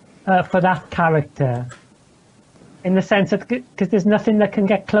 for that character. In the sense that, because there's nothing that can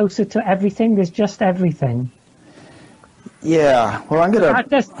get closer to everything, there's just everything. Yeah, well, I'm going to...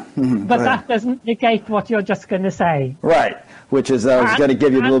 But that doesn't negate what you're just going to say. Right, which is I was going to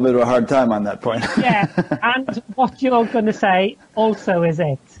give you a little bit of a hard time on that point. Yeah, and what you're going to say also is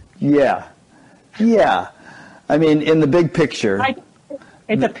it. Yeah. I mean, in the big picture...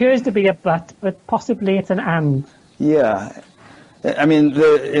 It appears to be a but possibly it's an and. Yeah. I mean,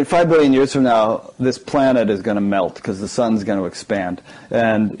 in 5 billion years from now, this planet is going to melt because the sun's going to expand.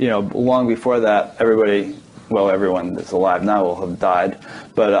 And, long before that, everyone that's alive now will have died.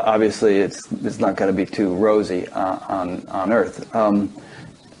 But obviously, it's not going to be too rosy on Earth. I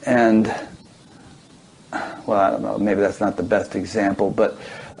don't know, maybe that's not the best example, but...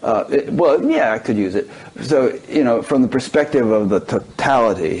 I could use it. So, from the perspective of the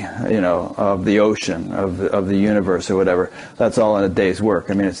totality, of the ocean, of the universe or whatever, that's all in a day's work.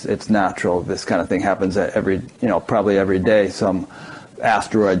 I mean, it's natural. This kind of thing happens probably every day. Some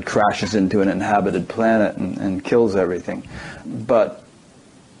asteroid crashes into an inhabited planet and kills everything. But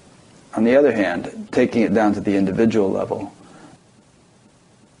on the other hand, taking it down to the individual level,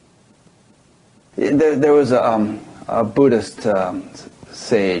 there was a Buddhist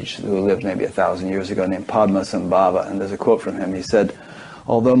sage who lived maybe 1,000 years ago named Padmasambhava, and there's a quote from him. He said,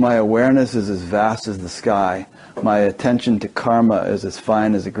 "Although my awareness is as vast as the sky, my attention to karma is as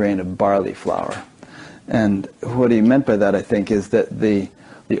fine as a grain of barley flour." And what he meant by that, I think, is that the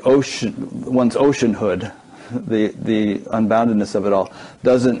ocean, one's oceanhood, the unboundedness of it all,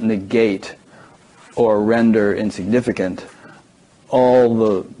 doesn't negate or render insignificant all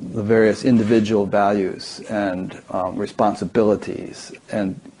the various individual values and responsibilities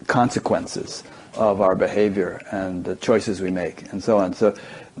and consequences of our behavior and the choices we make and so on. So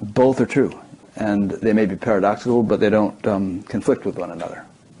both are true, and they may be paradoxical, but they don't conflict with one another.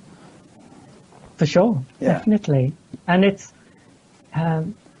 For sure, definitely. And it's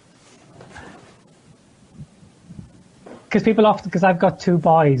because I've got 2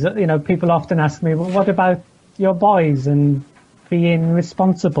 boys, people often ask me, well, what about your boys and being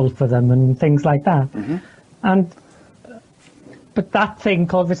responsible for them and things like that. But that thing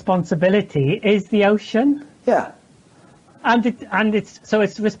called responsibility is the ocean. Yeah. And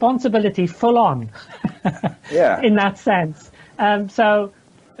it's responsibility full on. Yeah. In that sense. For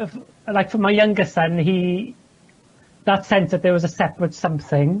my younger son, that sense that there was a separate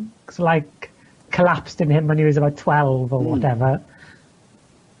something, collapsed in him when he was about 12 or whatever.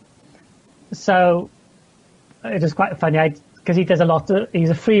 So it was quite funny. Because he does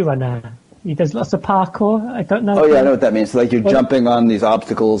he's a free runner. He does lots of parkour. I don't know. Oh yeah, I know what that means. Like you're jumping on these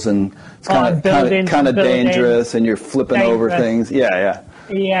obstacles, and it's kind of dangerous, and you're flipping over things. Yeah.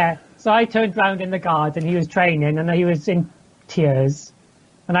 Yeah. So I turned round in the garden. He was training, and he was in tears,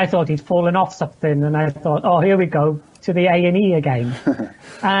 and I thought he'd fallen off something, and I thought, oh, here we go to the A&E again.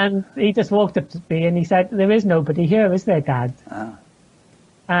 And he just walked up to me and he said, "There is nobody here, is there, Dad?"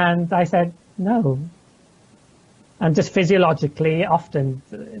 And I said, "No." And just physiologically, often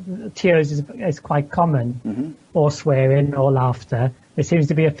tears is quite common, or swearing or laughter. There seems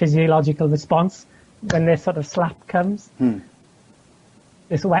to be a physiological response when this sort of slap comes,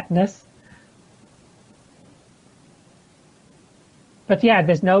 this wetness. But yeah,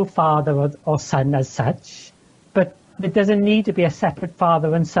 there's no father or son as such, but there doesn't need to be a separate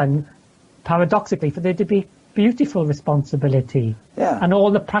father and son, paradoxically, for there to be beautiful responsibility Yeah. and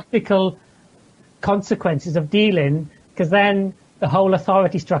all the practical consequences of dealing, because then the whole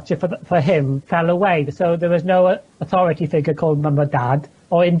authority structure for him fell away. So there was no authority figure called mum or dad,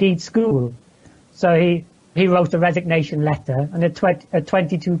 or indeed school. So he wrote a resignation letter and a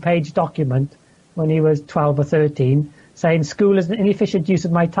 22-page document when he was 12 or 13, saying school is an inefficient use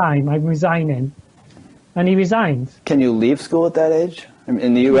of my time, I'm resigning. And he resigned. Can you leave school at that age? I mean,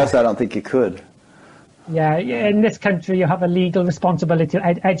 in the U.S., I don't think you could. Yeah, in this country you have a legal responsibility to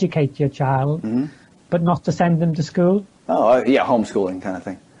educate your child, but not to send them to school. Oh, yeah, homeschooling kind of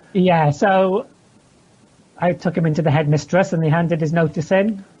thing. Yeah, so I took him into the headmistress and he handed his notice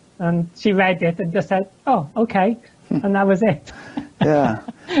in, and she read it and just said, oh, okay, and that was it. Yeah.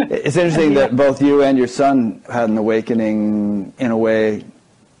 It's interesting that both you and your son had an awakening in a way,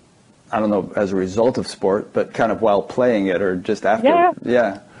 I don't know, as a result of sport, but kind of while playing it or just after.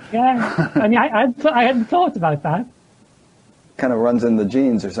 Yeah. Yeah, I mean, I hadn't thought about that. Kind of runs in the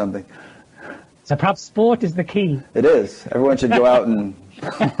genes or something. So perhaps sport is the key. It is. Everyone should go out and...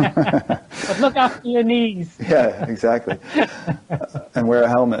 But look after your knees. Yeah, exactly. And wear a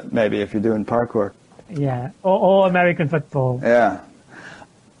helmet, maybe, if you're doing parkour. Yeah, or American football. Yeah.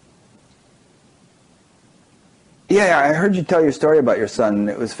 Yeah, I heard you tell your story about your son.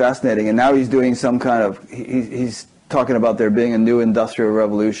 It was fascinating. And now he's doing some kind of... He's talking about there being a new industrial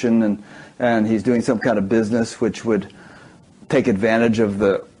revolution, and he's doing some kind of business which would take advantage of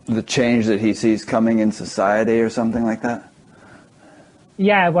the change that he sees coming in society or something like that.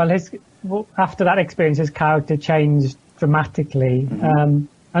 Yeah, well, after that experience, his character changed dramatically.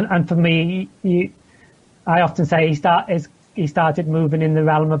 And for me, I often say he started moving in the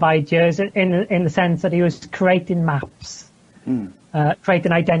realm of ideas in the sense that he was creating maps,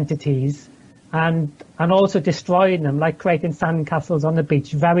 creating identities, and also destroying them, like creating sandcastles on the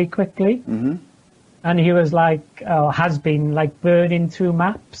beach very quickly. And he was has been burning through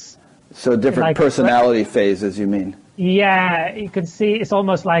maps. So different personality phases, you mean? Yeah, you can see it's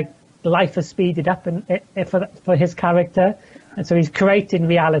almost like life has speeded up for his character. And so he's creating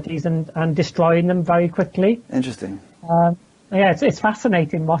realities and destroying them very quickly. Interesting. Yeah, it's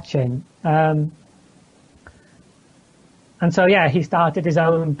fascinating watching. And so, yeah, he started his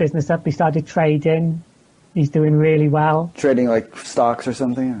own business up. He started trading. He's doing really well. Trading like stocks or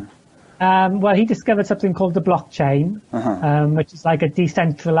something? Well, he discovered something called the blockchain, which is like a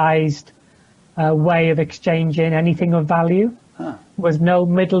decentralized way of exchanging anything of value with no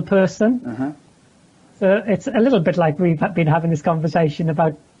middle person. So it's a little bit like we've been having this conversation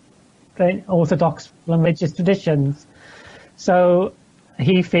about the orthodox religious traditions. So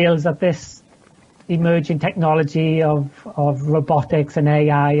he feels that this emerging technology of robotics and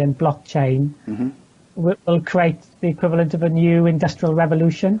AI and blockchain will create the equivalent of a new industrial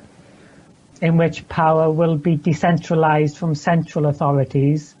revolution in which power will be decentralized from central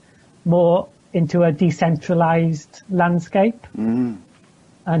authorities more into a decentralized landscape.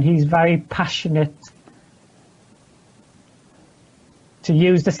 And he's very passionate to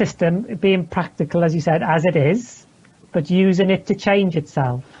use the system, being practical, as you said, as it is, but using it to change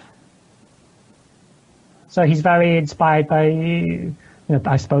itself. So he's very inspired by,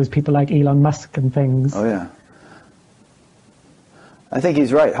 I suppose, people like Elon Musk and things. Oh, yeah. I think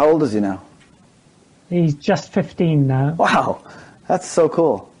he's right. How old is he now? He's just 15 now. Wow. That's so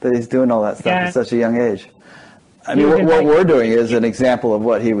cool that he's doing all that stuff at such a young age. I mean, what we're doing is an example of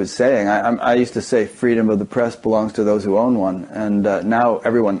what he was saying. I used to say freedom of the press belongs to those who own one, and now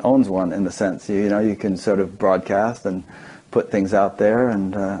everyone owns one in the sense, you can sort of broadcast and put things out there,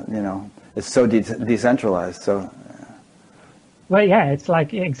 and, it's so decentralized. So, well, yeah, it's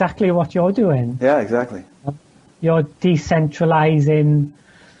like exactly what you're doing. Yeah, exactly. You're decentralizing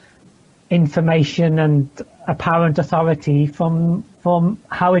information and apparent authority from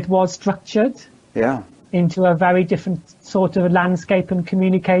how it was structured. Yeah. Into a very different sort of landscape and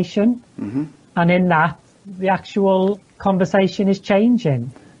communication. And in that, the actual conversation is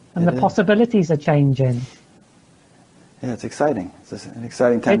changing and the possibilities are changing. Yeah, it's exciting. It's an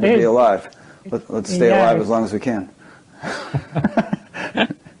exciting time to be alive. Let's stay alive as long as we can.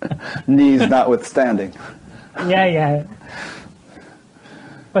 Knees notwithstanding. Yeah.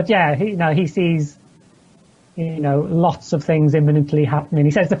 But yeah, he sees lots of things imminently happening.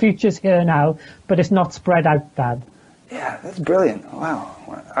 He says the future's here now, but it's not spread out, Dad. Yeah, that's brilliant. Wow.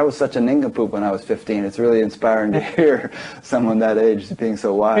 I was such a nincompoop when I was 15. It's really inspiring to hear someone that age being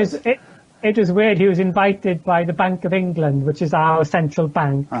so wise. It was weird. He was invited by the Bank of England, which is our central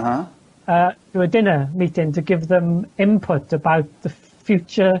bank, to a dinner meeting to give them input about the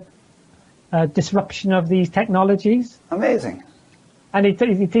future disruption of these technologies. Amazing. And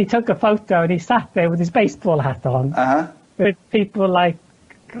he took a photo and he sat there with his baseball hat on with people like,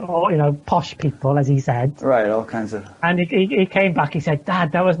 posh people, as he said. Right, all kinds of... And he came back, he said,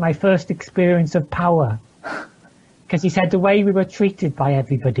 Dad, that was my first experience of power. Because he said the way we were treated by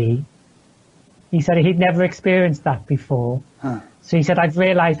everybody, he said he'd never experienced that before. So he said, I've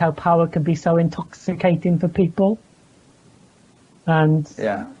realised how power can be so intoxicating for people. And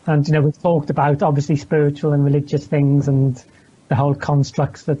we've talked about obviously spiritual and religious things and the whole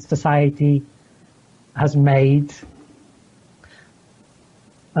constructs that society has made,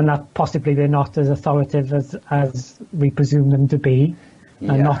 and that possibly they're not as authoritative as we presume them to be,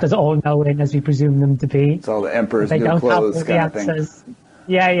 and not as all-knowing as we presume them to be. It's all the emperor's they new don't clothes have kind answers. of thing.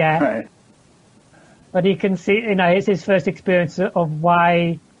 Yeah. Right. But he can see, it's his first experience of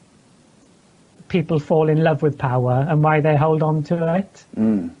why people fall in love with power and why they hold on to it.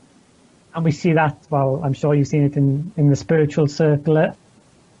 And we see that, well, I'm sure you've seen it in the spiritual circle,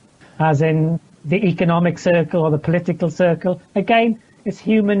 as in the economic circle or the political circle. Again, it's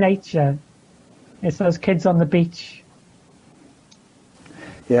human nature. It's those kids on the beach.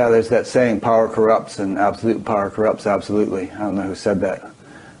 Yeah, there's that saying, power corrupts, and absolute power corrupts absolutely. I don't know who said that.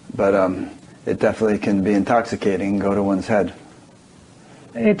 But it definitely can be intoxicating and go to one's head.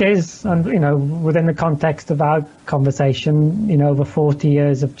 It is, and within the context of our conversation, over 40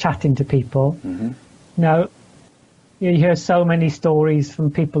 years of chatting to people, you hear so many stories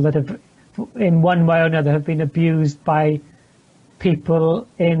from people that have, in one way or another, have been abused by people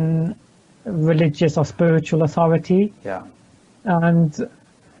in religious or spiritual authority. Yeah. And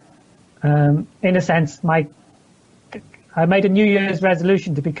in a sense, I made a New Year's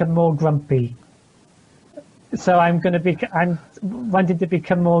resolution to become more grumpy. So I'm wanting to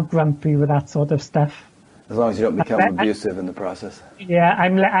become more grumpy with that sort of stuff. As long as you don't become abusive in the process. Yeah,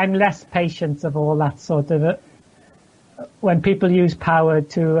 I'm less patient of all that sort of when people use power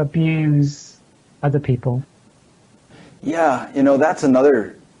to abuse other people. Yeah, that's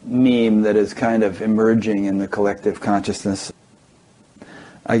another meme that is kind of emerging in the collective consciousness.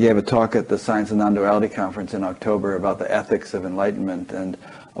 I gave a talk at the Science and Non-Duality Conference in October about the ethics of enlightenment, and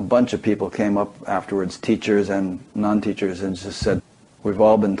a bunch of people came up afterwards, teachers and non-teachers, and just said, we've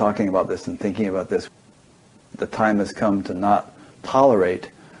all been talking about this and thinking about this. The time has come to not tolerate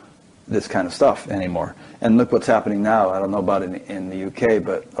this kind of stuff anymore. And look what's happening now. I don't know about in the UK,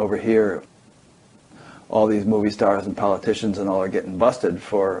 but over here, all these movie stars and politicians and all are getting busted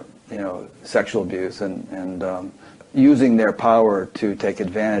for, sexual abuse and using their power to take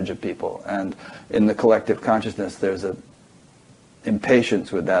advantage of people. And in the collective consciousness, there's a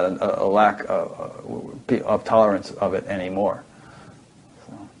impatience with that, a lack of tolerance of it anymore.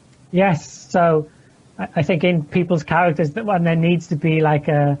 So. Yes, so I think in people's characters, that when there needs to be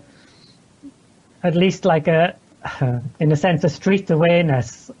at least in a sense, a street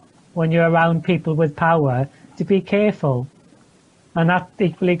awareness when you're around people with power to be careful. And that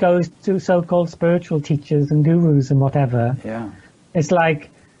equally goes to so-called spiritual teachers and gurus and whatever. Yeah. It's like,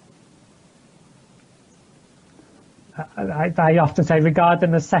 I often say, regard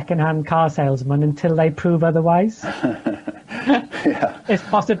them as second-hand car salesmen until they prove otherwise. Yeah. It's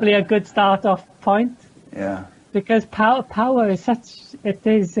possibly a good start-off point. Yeah. Because power is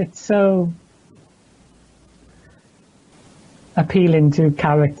it's so appealing to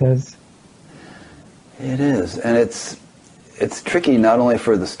characters. It is, and it's tricky not only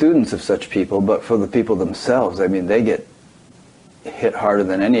for the students of such people, but for the people themselves. I mean, they get hit harder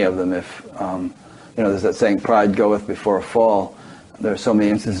than any of them if... there's that saying, pride goeth before a fall. There are so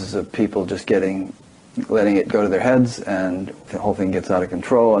many instances of people just letting it go to their heads, and the whole thing gets out of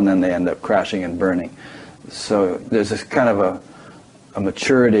control, and then they end up crashing and burning. So there's this kind of a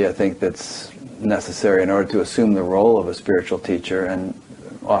maturity, I think, that's necessary in order to assume the role of a spiritual teacher, and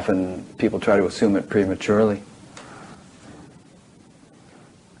often people try to assume it prematurely.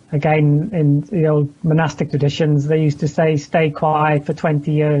 Again, in the old monastic traditions, they used to say, stay quiet for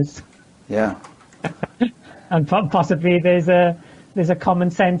 20 years. Yeah. And possibly there's a common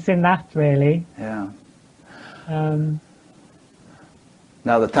sense in that, really. Yeah. Now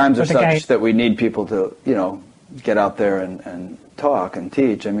the times are such that we need people to, get out there and talk and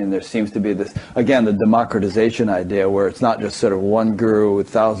teach. I mean, there seems to be this, again, the democratization idea where it's not just sort of one guru with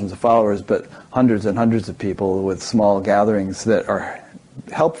thousands of followers, but hundreds and hundreds of people with small gatherings that are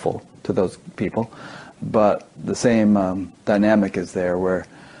helpful to those people. But the same dynamic is there, where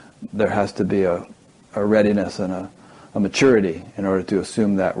there has to be a readiness and a maturity in order to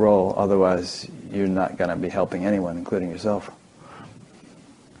assume that role. Otherwise, you're not going to be helping anyone, including yourself.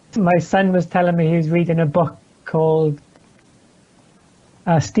 My son was telling me he was reading a book called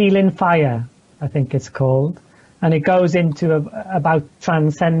Steel in Fire, I think it's called, and it goes into about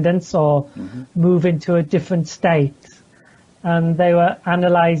transcendence or moving to a different state. And they were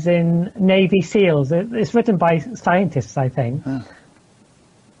analysing Navy SEALs. It's written by scientists, I think.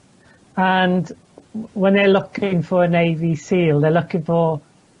 And when they're looking for a Navy SEAL, they're looking for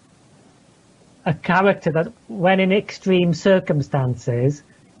a character that, when in extreme circumstances,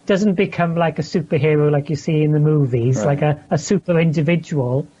 doesn't become like a superhero like you see in the movies, right. like a super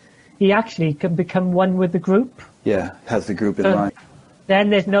individual. He actually can become one with the group. Yeah, has the group in mind. Then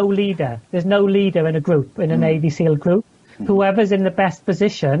there's no leader. There's no leader in a group, in a Navy SEAL group. Whoever's in the best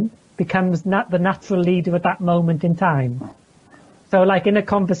position becomes the natural leader at that moment in time. So like in a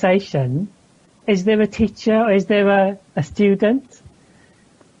conversation, is there a teacher or is there a student?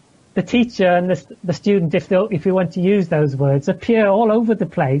 The teacher and the student, if you want to use those words, appear all over the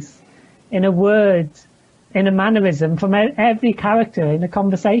place in a word, in a mannerism from every character in a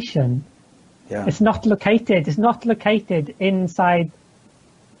conversation. Yeah. It's not located inside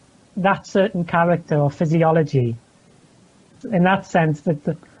that certain character or physiology. In that sense,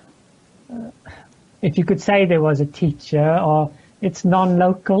 that if you could say there was a teacher, or it's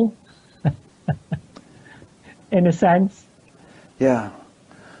non-local, in a sense. Yeah.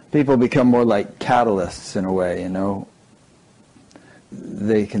 People become more like catalysts in a way, you know.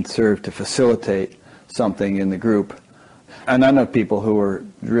 They can serve to facilitate something in the group. And I know people who are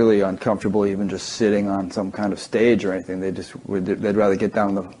really uncomfortable even just sitting on some kind of stage or anything. They'd rather get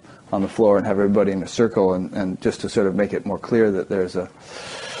down on the floor and have everybody in a circle and just to sort of make it more clear that there's a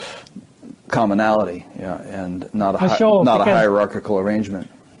commonality, and not a hierarchical arrangement.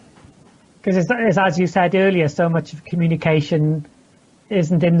 Because it's, as you said earlier, so much of communication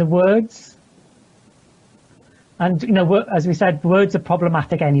isn't in the words. And, as we said, words are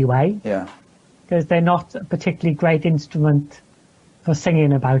problematic anyway. Yeah. Because they're not a particularly great instrument for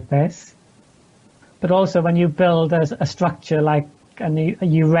singing about this. But also when you build a structure and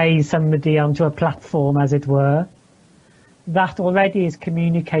you raise somebody onto a platform, as it were, that already is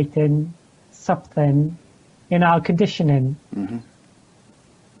communicating something in our conditioning. Mm-hmm.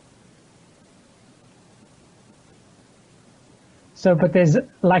 So, but there's,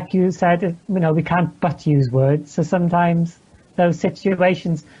 like you said, we can't but use words. So sometimes those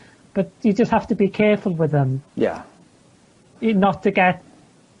situations, but you just have to be careful with them. Yeah. Not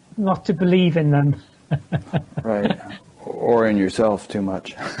to believe in them. Right. Or in yourself too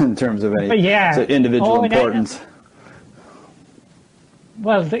much in terms of any individual or importance.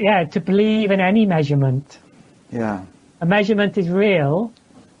 To believe in any measurement. Yeah. A measurement is real,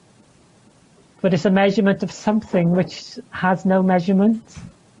 but it's a measurement of something which has no measurement.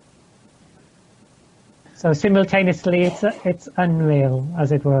 So simultaneously, it's unreal,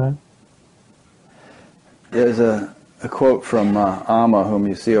 as it were. There's a quote from Amma, whom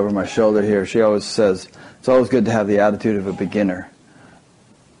you see over my shoulder here. She always says, "It's always good to have the attitude of a beginner."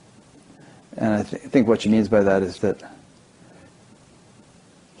 And I think what she means by that is that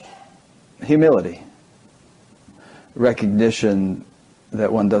humility, recognition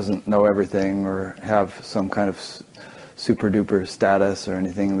that one doesn't know everything or have some kind of super duper status or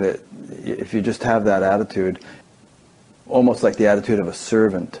anything, that if you just have that attitude, almost like the attitude of a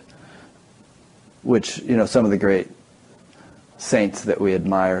servant, which, some of the great saints that we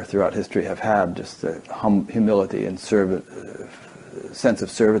admire throughout history have had, just the humility and sense of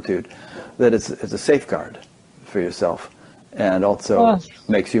servitude, that it's a safeguard for yourself and also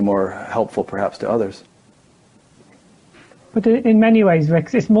makes you more helpful perhaps to others. But in many ways,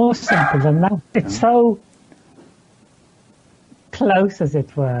 Rick, it's more simple than that. It's so close, as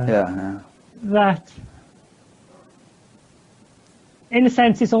it were, that, in a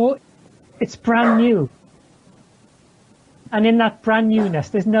sense, it's brand new. And in that brand newness,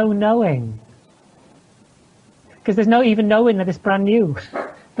 there's no knowing. Because there's no even knowing that it's brand new.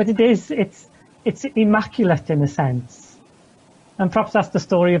 But it's immaculate in a sense. And perhaps that's the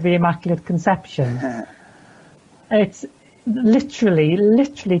story of the Immaculate Conception. It's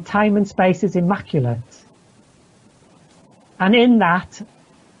literally time and space is immaculate. And in that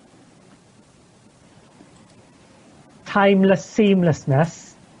timeless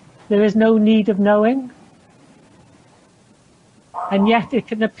seamlessness, there is no need of knowing. And yet it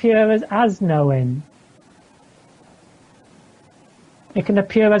can appear as knowing. It can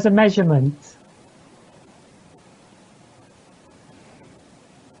appear as a measurement.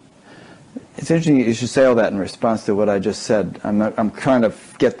 It's interesting you should say all that in response to what I just said. I'm trying to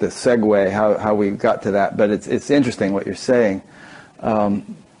get the segue how we got to that, but it's interesting what you're saying.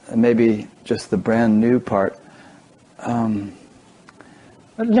 Maybe just the brand new part.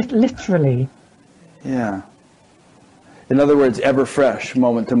 Literally. Yeah. In other words, ever fresh,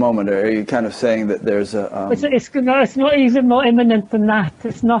 moment to moment. Are you kind of saying that there's a It's not even more imminent than that.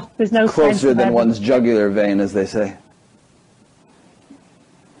 It's not. There's no sense closer of than ever- one's jugular vein, as they say?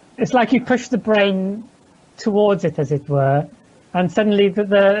 It's like you push the brain towards it, as it were, and suddenly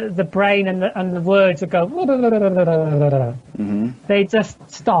the brain and the words will go. They just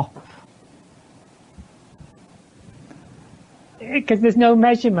stop because there's no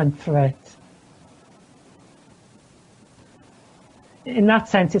measurement for it. In that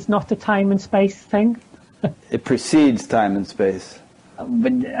sense, it's not a time and space thing. It precedes time and space.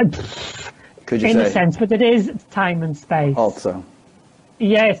 But, Could you in say? a sense, but it is time and space. Also.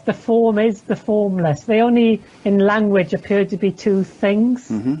 Yes, the form is the formless. They only, in language, appear to be two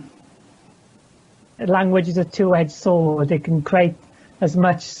things. Language is a two-edged sword. It can create as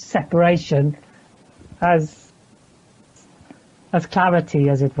much separation as clarity,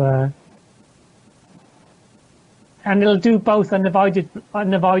 as it were. And it'll do both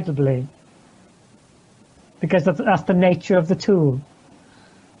unavoidably, because that's the nature of the tool.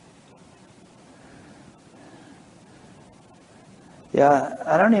 Yeah,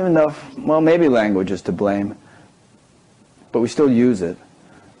 I don't even know if, well, maybe language is to blame, but we still use it,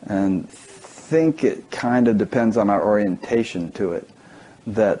 and think it kind of depends on our orientation to it,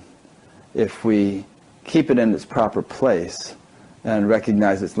 that if we keep it in its proper place and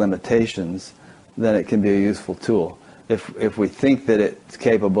recognize its limitations, then it can be a useful tool. If we think that it's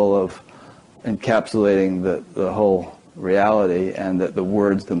capable of encapsulating the whole reality and that the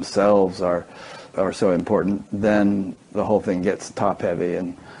words themselves are so important, then the whole thing gets top heavy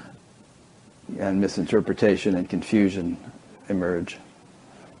and misinterpretation and confusion emerge.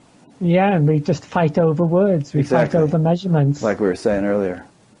 Yeah, and we just fight over words. We Exactly. fight over measurements. Like we were saying earlier.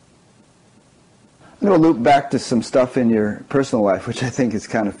 I'm going to loop back to some stuff in your personal life, which I think is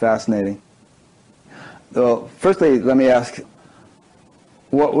kind of fascinating. Well, firstly, let me ask,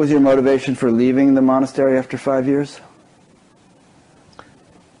 what was your motivation for leaving the monastery after 5 years?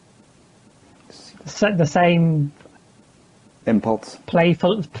 The same Impulse?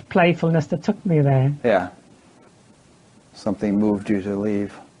 playfulness that took me there. Yeah. Something moved you to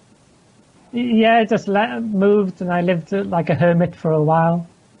leave. Yeah, just moved, and I lived like a hermit for a while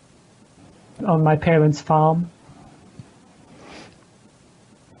on my parents' farm.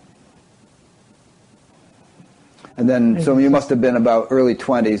 And then, so you must have been about early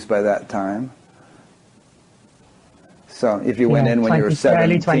 20s by that time. So if you went in when you were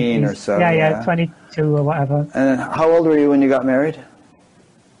 17 or so. Yeah, 22 or whatever. And then how old were you when you got married?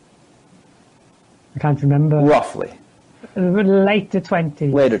 I can't remember. Roughly. Later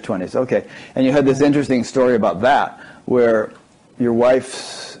 20s. Later 20s, okay. And you had this interesting story about that, where your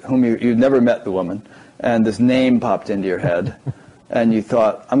wife's, whom you'd never met the woman, and this name popped into your head, and you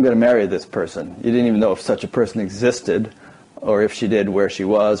thought, I'm going to marry this person. You didn't even know if such a person existed, or if she did, where she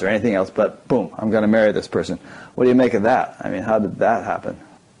was, or anything else, but boom, I'm going to marry this person. What do you make of that? I mean, how did that happen?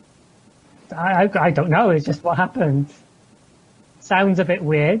 I don't know, it's just what happened. Sounds a bit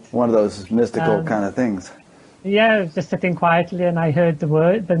weird. One of those mystical kind of things. Yeah, I was just sitting quietly and I heard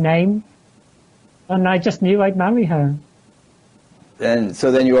the name, and I just knew I'd marry her. And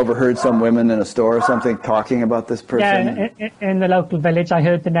so then you overheard some women in a store or something talking about this person? Yeah, in the local village, I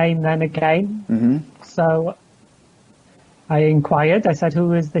heard the name then again. Mm-hmm. So I inquired. I said,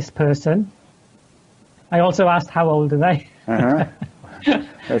 who is this person? I also asked, how old are they? Uh-huh.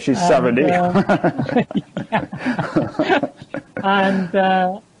 Oh, she's 70. And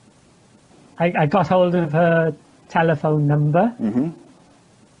I got hold of her telephone number. Mm-hmm.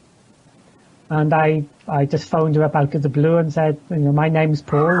 And I just phoned her up out of the blue and said, my name's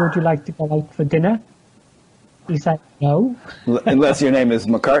Paul, would you like to go out for dinner? He said, no. Unless your name is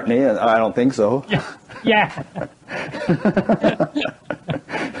McCartney, and I don't think so. Yeah.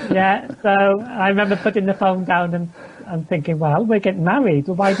 Yeah, so I remember putting the phone down and thinking, well, we're getting married.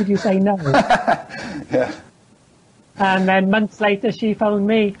 Why did you say no? Yeah. And then months later, she phoned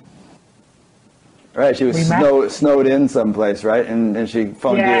me. Right, she was snowed in someplace, right? And she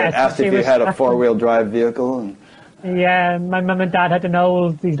phoned you and asked if you had a four-wheel drive vehicle. And yeah, my mum and dad had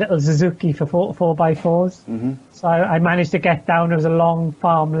these little Suzuki for 4x4s. Mm-hmm. So I managed to get down. There was a long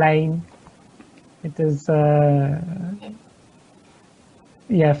farm lane. It was,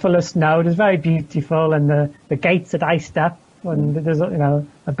 full of snow. It was very beautiful, and the gates had iced up, and there's a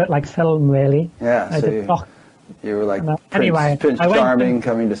bit like film, really. Yeah, so you were like Prince Charming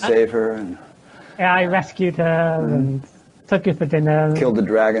coming to save her. And yeah, I rescued her and took her for dinner. Killed a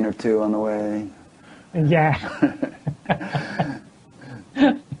dragon or two on the way. Yeah.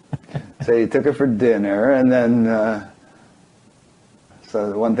 So you took her for dinner, and then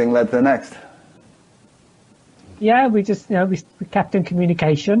So one thing led to the next. Yeah, we just, we kept in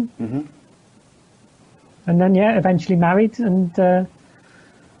communication. Mm-hmm. And then, eventually married and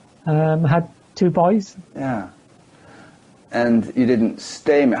had 2 boys. Yeah. And you didn't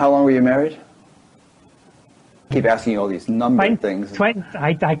stay. How long were you married? Keep asking you all these number things.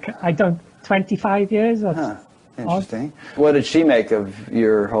 25 years. Huh. Interesting. What did she make of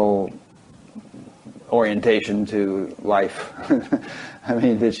your whole orientation to life? I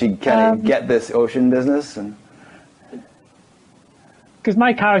mean, did she kind of get this ocean business? And because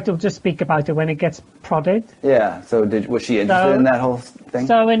my character will just speak about it when it gets prodded. Yeah. So was she interested in that whole thing?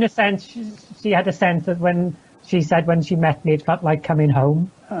 So in a sense, she had a sense that when she said when she met me, it felt like coming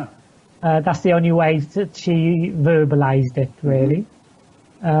home. Huh. That's the only way that she verbalized it, really.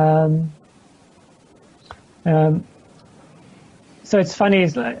 So it's funny,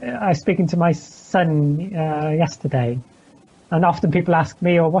 I was speaking to my son yesterday, and often people ask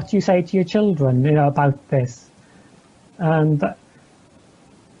me, what do you say to your children, about this? And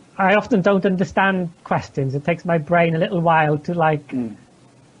I often don't understand questions. It takes my brain a little while to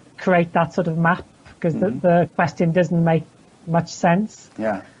create that sort of map, because the question doesn't make much sense.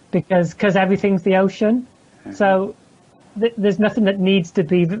 Yeah. Because everything's the ocean. Mm-hmm. So there's nothing that needs to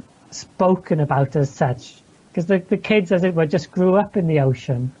be spoken about as such. Because the kids, as it were, just grew up in the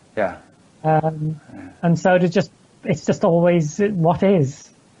ocean. Yeah. And so it's just always what is.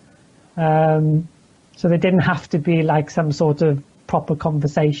 So there didn't have to be like some sort of proper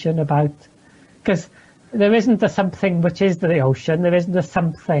conversation about, because there isn't a something which is the ocean. There isn't a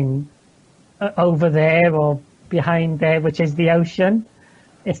something over there or behind there which is the ocean.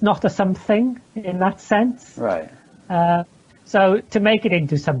 It's not a something in that sense. Right. So to make it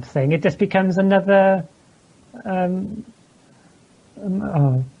into something, it just becomes another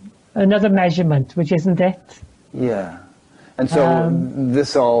measurement, which isn't it. Yeah. And so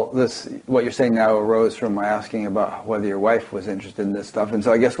this what you're saying now arose from my asking about whether your wife was interested in this stuff. And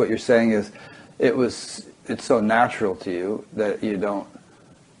so I guess what you're saying is it's so natural to you that you don't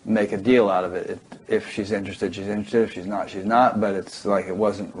make a deal out of it. If she's interested, she's interested. If she's not, she's not. But it's like it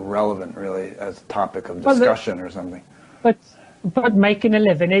wasn't relevant really as a topic of discussion or something. But making a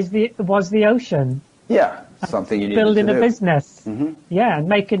living was the ocean. Yeah, something you needed building to do. A business. Mm-hmm. Yeah, and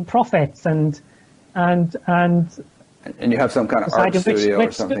making profits and you have some kind of art studio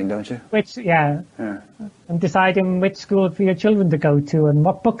or something, don't you? Yeah. And deciding which school for your children to go to and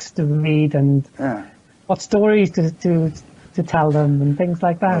what books to read and what stories to tell them and things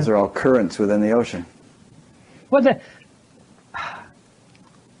like that. Those are all currents within the ocean. Well,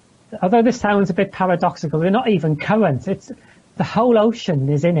 although this sounds a bit paradoxical, they're not even currents. It's the whole ocean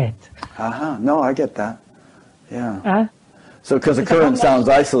is in it. No, I get that. Yeah. So because a current sounds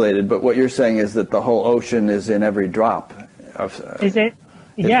isolated, but what you're saying is that the whole ocean is in every drop. Is it?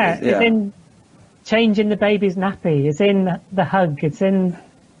 Yeah. It's in changing the baby's nappy. It's in the hug. It's in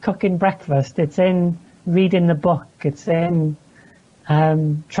cooking breakfast. It's in reading the book. It's in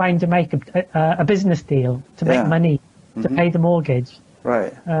trying to make a business deal to make money to pay the mortgage.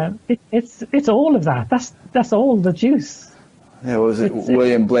 Right. It's all of that. That's all the juice. Yeah, what was it?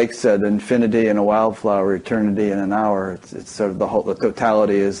 William Blake said, "Infinity in a wildflower, eternity in an hour." It's sort of the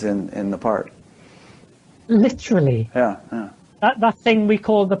totality is in the part. Literally. Yeah. That thing we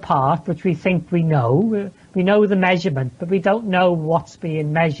call the part, which we think we know the measurement, but we don't know what's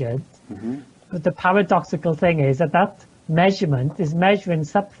being measured. Mm-hmm. But the paradoxical thing is that measurement is measuring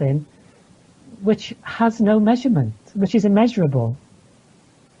something which has no measurement, which is immeasurable.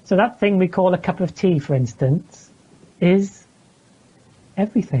 So that thing we call a cup of tea, for instance, is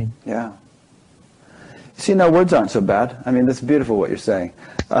everything. Yeah. See, now words aren't so bad. I mean, that's beautiful what you're saying.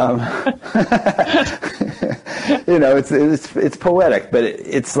 It's poetic, but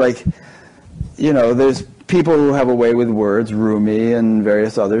it's like, there's people who have a way with words, Rumi and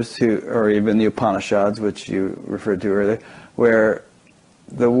various others, or even the Upanishads, which you referred to earlier, where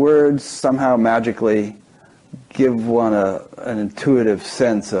the words somehow magically give one an intuitive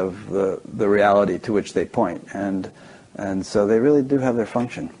sense of the reality to which they point, and so they really do have their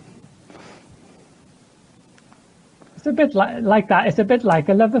function. It's a bit like that. It's a bit like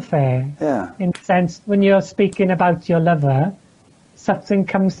a love affair. Yeah. In the sense, when you're speaking about your lover, something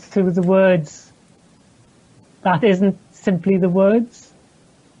comes through the words that isn't simply the words.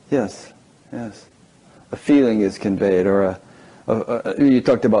 Yes. A feeling is conveyed, or you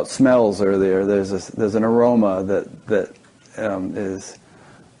talked about smells earlier. There's an aroma that is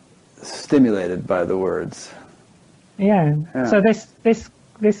stimulated by the words. Yeah. So this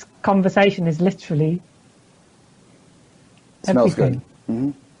conversation is literally smells everything. good.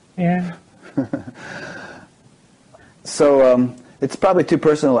 Mm-hmm. Yeah. So It's probably too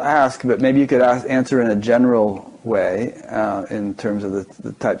personal to ask, but maybe you could answer in a general way in terms of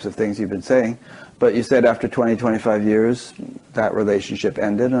the types of things you've been saying. But you said after 20, 25 years, that relationship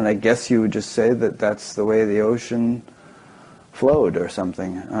ended, and I guess you would just say that that's the way the ocean flowed or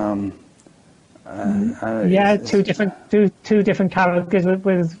something. Yeah, two different characters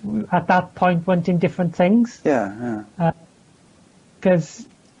with at that point wanting different things. Yeah. Because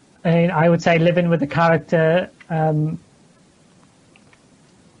I would say living with a character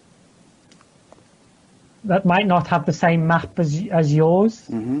that might not have the same map as yours,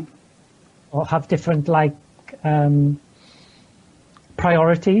 or have different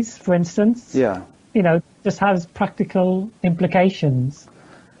priorities, for instance. Yeah. Just has practical implications.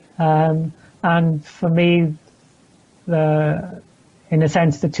 And for me, in a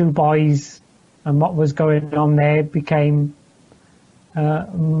sense, the two boys and what was going on there became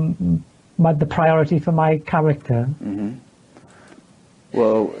the priority for my character. Mm-hmm.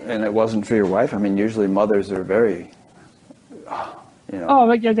 Well, and it wasn't for your wife? I mean, usually mothers are very,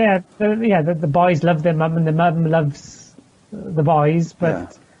 Oh, yeah. The boys love their mum, and the mum loves the boys,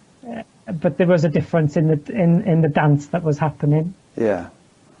 but there was a difference in the dance that was happening. Yeah.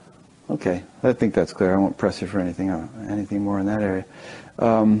 Okay, I think that's clear. I won't press you for anything more in that area.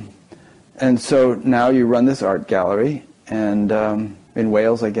 And so now you run this art gallery, and in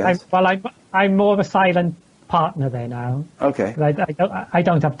Wales, I guess. I'm more of a silent partner there now. Okay. I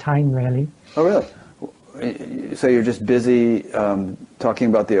don't have time really. Oh, really? So you're just busy talking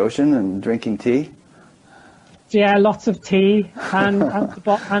about the ocean and drinking tea? Yeah, lots of tea and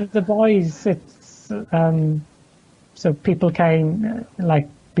the boys. It's so people came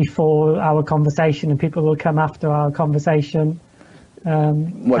before our conversation, and people will come after our conversation.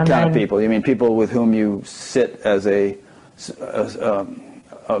 What kind of people? You mean people with whom you sit as a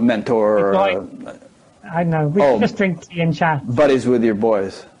mentor? I know. We just drink tea and chat. Buddies with your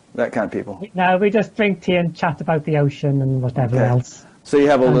boys, that kind of people? No, we just drink tea and chat about the ocean and whatever else. So you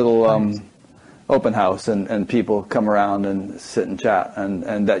have a little open house, and people come around and sit and chat,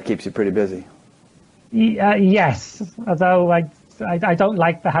 and that keeps you pretty busy? Yes, although I don't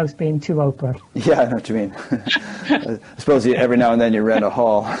like the house being too open. Yeah, I know what you mean. I suppose every now and then you rent a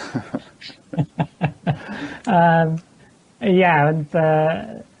hall. Yeah, and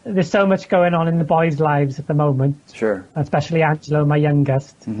there's so much going on in the boys' lives at the moment. Sure. Especially Angelo, my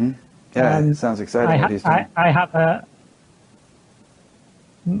youngest. Mm-hmm. Yeah, it sounds exciting what he's doing. I have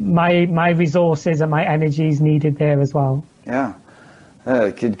my resources and my energies needed there as well. Yeah.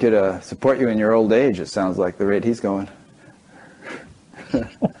 The kid could support you in your old age, it sounds like, the rate he's going.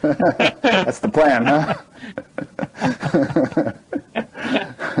 That's the plan, huh?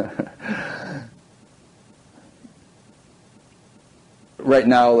 Right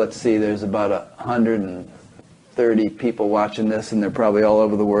now, let's see, there's about 130 people watching this, and they're probably all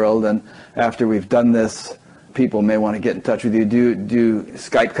over the world. And after we've done this, people may want to get in touch with you. Do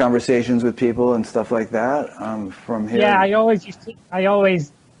Skype conversations with people and stuff like that from here? Yeah, I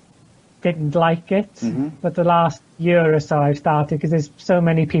always didn't like it, but the last year or so I've started, because there's so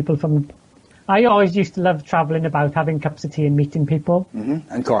many people from. I always used to love traveling about, having cups of tea and meeting people.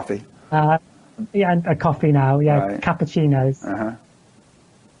 And coffee. Yeah, and a coffee now. Yeah, right. Cappuccinos.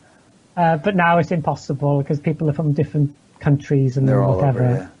 But now it's impossible because people are from different countries and they're whatever. All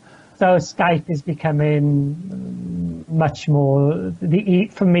over, yeah. So Skype is becoming much more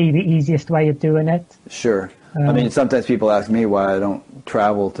for me the easiest way of doing it. Sure. I mean, sometimes people ask me why I don't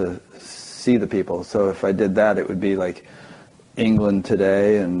travel to see the people. So if I did that, it would be like England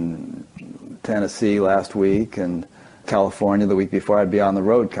today and Tennessee last week and California the week before. I'd be on the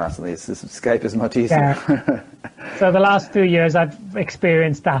road constantly. Skype is much easier. Yeah. So the last 2 years I've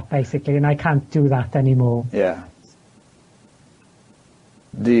experienced that basically, and I can't do that anymore. Yeah.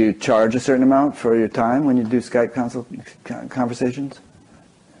 Do you charge a certain amount for your time when you do Skype conversations?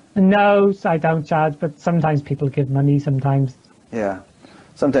 No, I don't charge, but sometimes people give money, sometimes. Yeah.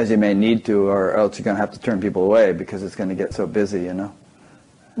 Sometimes you may need to, or else you're going to have to turn people away because it's going to get so busy, you know?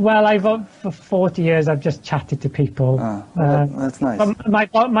 Well, for 40 years I've just chatted to people. Well, that's nice.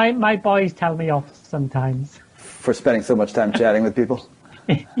 My boys tell me off sometimes. For spending so much time chatting with people?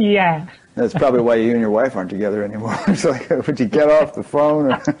 Yeah. That's probably why you and your wife aren't together anymore. It's like, would you get off the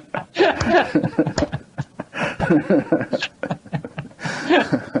phone?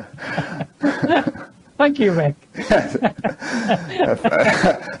 Thank you, Rick. I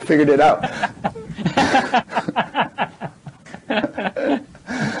figured it out.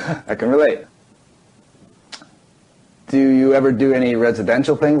 I can relate. Do you ever do any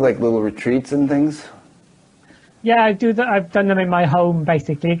residential things, like little retreats and things? Yeah, I do that. I've done them in my home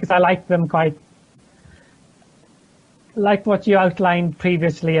basically because I like them quite. like what you outlined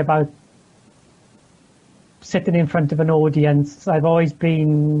previously about sitting in front of an audience, I've always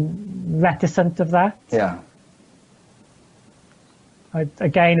been reticent of that. Yeah. I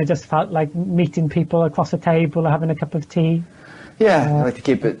just felt like meeting people across a table or having a cup of tea. Yeah, I like to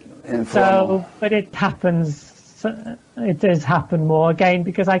keep it informal. So, but it happens, it does happen more again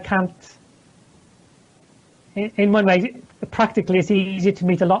because I can't, in one way, practically it's easier to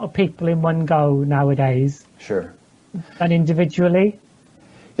meet a lot of people in one go nowadays Sure. than individually.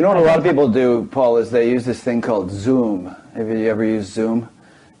 You know what a lot of people do, Paul, is they use this thing called Zoom. Have you ever used Zoom?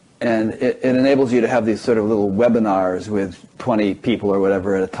 And it enables you to have these sort of little webinars with 20 people or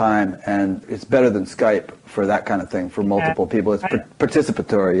whatever at a time, and it's better than Skype for that kind of thing, for multiple people. It's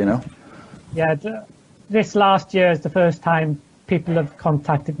participatory, you know? Yeah, this last year is the first time people have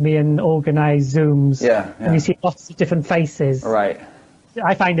contacted me and organised Zooms. Yeah. And you see lots of different faces. Right.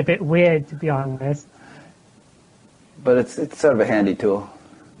 I find it a bit weird, to be honest. But it's sort of a handy tool.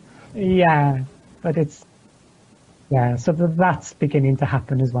 Yeah, but so that's beginning to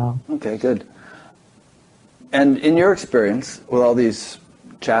happen as well. Okay, good. And in your experience with all these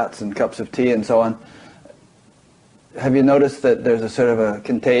chats and cups of tea and so on, have you noticed that there's a sort of a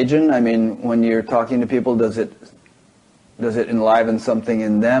contagion? I mean, when you're talking to people, does it enliven something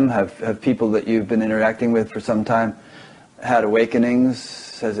in them? Have people that you've been interacting with for some time had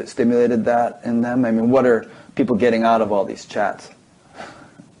awakenings? Has it stimulated that in them? I mean, what are people getting out of all these chats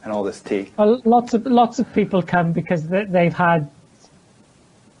and all this tea? Well, lots of people come because they've had,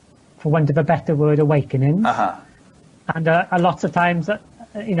 for want of a better word, awakenings. Uh-huh. And lots of times,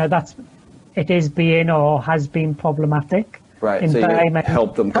 it is being or has been problematic. Right, so you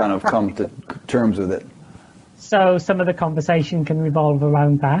help them kind of come to terms with it. So some of the conversation can revolve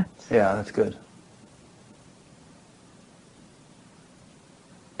around that. Yeah, that's good.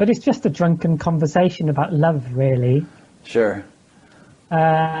 But it's just a drunken conversation about love, really. Sure.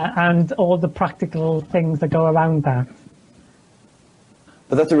 And all the practical things that go around that.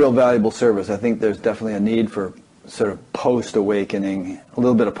 But that's a real valuable service. I think there's definitely a need for sort of post-awakening, a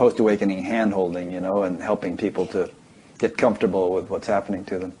little bit of post-awakening hand-holding, and helping people to get comfortable with what's happening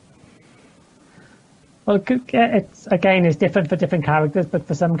to them. Well, it's different for different characters, but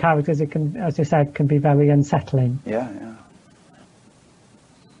for some characters it can, as you said, can be very unsettling. Yeah.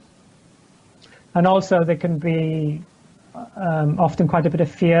 And also there can be often quite a bit of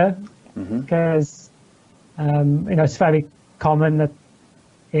fear, because it's very common that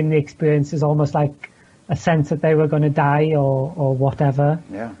in the experience is almost like a sense that they were going to die or whatever.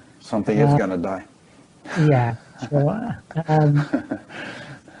 Yeah, something is going to die. Yeah, sure.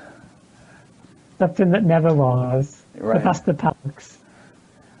 Something that never was. Right. But that's the paradox.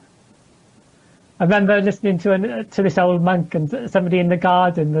 I remember listening to this old monk, and somebody in the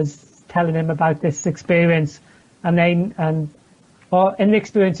garden was telling him about this experience, and in the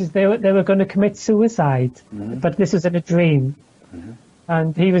experiences they were going to commit suicide, but this was in a dream,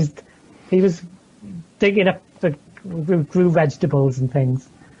 and he was digging up grew vegetables and things,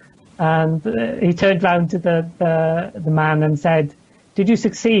 and he turned round to the man and said, "Did you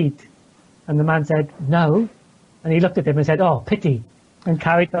succeed?" And the man said, "No," and he looked at him and said, "Oh, pity," and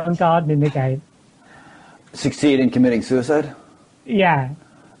carried on gardening again. Succeed in committing suicide? Yeah.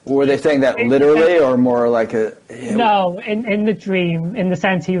 Were they saying that literally, or more like a... No, in the dream, in the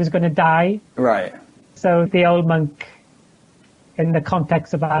sense he was going to die. Right. So the old monk, in the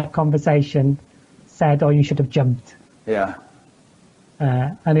context of our conversation, said, "Oh, you should have jumped." Yeah.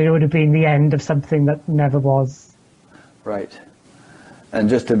 And it would have been the end of something that never was. Right. And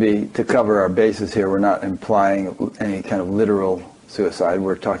just to cover our bases here, we're not implying any kind of literal suicide.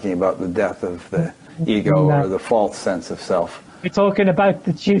 We're talking about the death of the ego or the false sense of self. We're talking about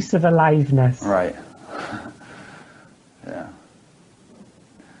the juice of aliveness. Right. Yeah.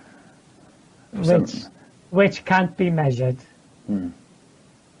 Which can't be measured.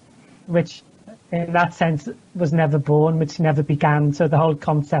 Which, in that sense, was never born, which never began. So the whole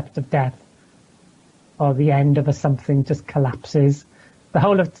concept of death or the end of a something just collapses. The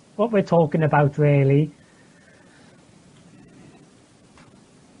whole of what we're talking about, really,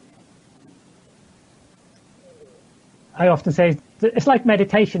 I often say it's like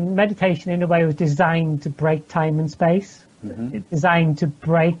meditation. Meditation, in a way, was designed to break time and space. It's designed to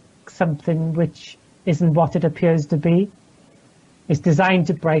break something which isn't what it appears to be. It's designed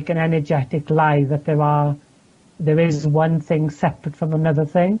to break an energetic lie that there is one thing separate from another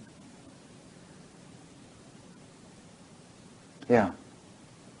thing. Yeah.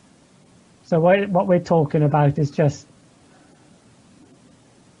 So what we're talking about is just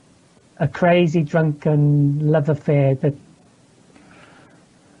a crazy, drunken love affair that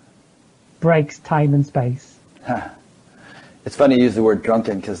breaks time and space. Huh. It's funny you use the word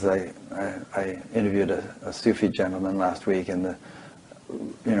drunken because I interviewed a Sufi gentleman last week, and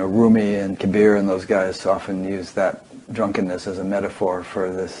Rumi and Kabir and those guys often use that drunkenness as a metaphor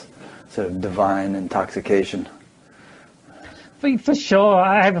for this sort of divine intoxication. For sure,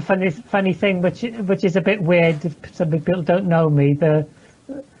 I have a funny thing, which is a bit weird if some people don't know me.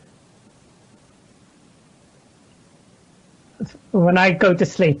 When I go to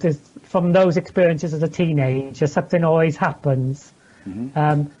sleep, from those experiences as a teenager, something always happens,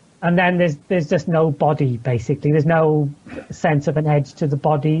 and then there's just no body. Basically, there's no sense of an edge to the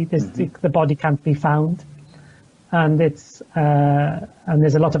body. The body can't be found, and there's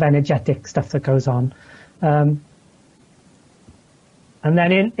a lot of energetic stuff that goes on. And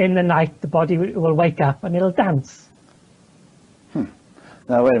then in the night, the body will wake up and it'll dance.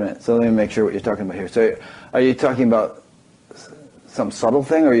 Now, wait a minute. So let me make sure what you're talking about here. So are you talking about some subtle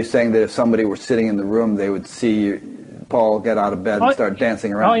thing, or are you saying that if somebody were sitting in the room, they would see Paul get out of bed and start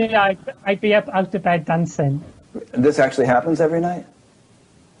dancing around? Oh, yeah, I'd be up out of bed dancing. This actually happens every night?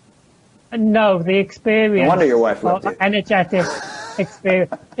 No, the experience... No wonder your wife left you. Energetic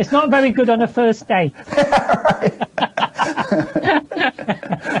experience. It's not very good on a first date.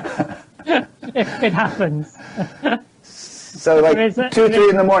 If it happens. So like 2, 3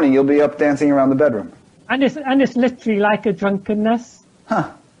 in the morning, you'll be up dancing around the bedroom. And it's literally like a drunkenness.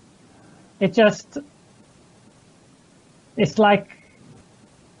 Huh. It's like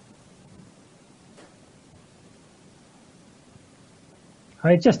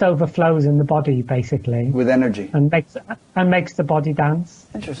it just overflows in the body, basically, with energy, and makes the body dance.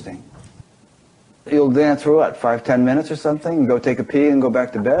 Interesting. You'll dance for what, 5-10 minutes or something, and go take a pee and go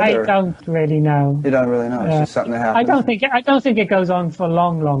back to bed? I don't really know. You don't really know. It's just something that happens. I don't think it goes on for a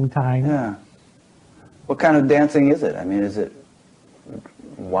long time. Yeah. What kind of dancing is it? I mean, is it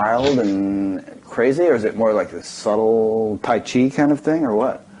wild and crazy, or is it more like the subtle Tai Chi kind of thing, or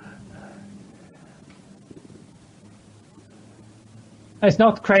what? It's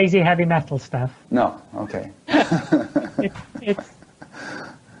not crazy heavy metal stuff. No. Okay. It's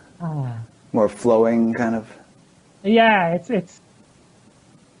more flowing kind of. Yeah, it's.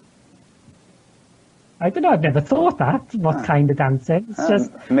 I don't know. I've never thought that. What kind of dancing? It's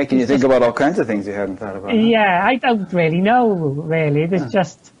just making you think about all kinds of things you hadn't thought about. Yeah, I don't really know. Really, there's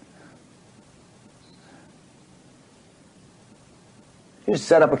just. You just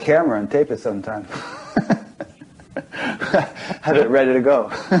set up a camera and tape it sometime. Have it ready to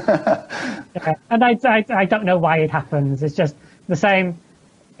go. Yeah, and I don't know why it happens. It's just the same.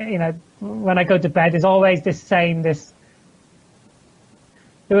 When I go to bed, there's always this.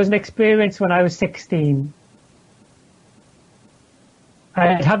 There was an experience when I was 16.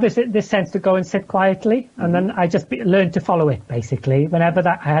 I'd have this sense to go and sit quietly, and then I just learned to follow it, basically, whenever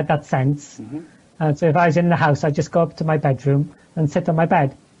I had that sense. And so if I was in the house, I'd just go up to my bedroom and sit on my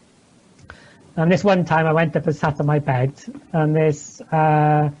bed. And this one time I went up and sat on my bed, and there was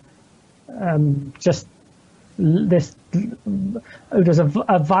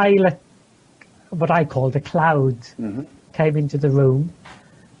a violet, what I called a cloud, came into the room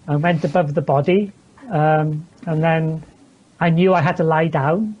and went above the body, and then I knew I had to lie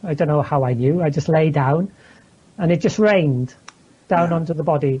down. I don't know how I knew. I just lay down, and it just rained down onto the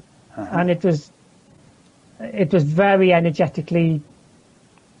body, and it was very energetically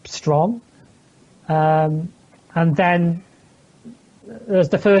strong. And then it was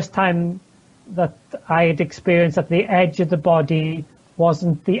the first time that I had experienced that the edge of the body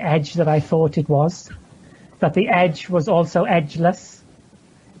wasn't the edge that I thought it was, that the edge was also edgeless.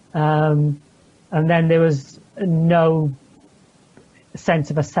 And then there was no sense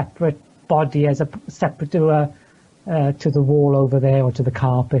of a separate body as a separate to the wall over there, or to the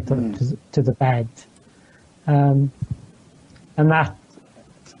carpet, or to the bed. And that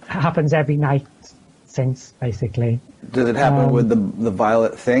happens every night since, basically. Does it happen with the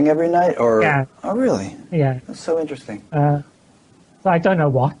violet thing every night, or? Yeah. Oh, really? Yeah. That's so interesting. So I don't know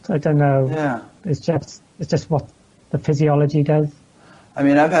what. I don't know. Yeah. It's just what the physiology does. I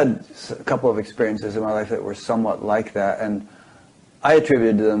mean, I've had a couple of experiences in my life that were somewhat like that, and I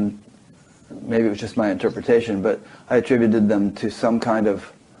attributed them, maybe it was just my interpretation, but I attributed them to some kind of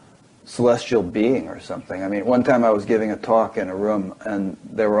celestial being or something. I mean, one time I was giving a talk in a room, and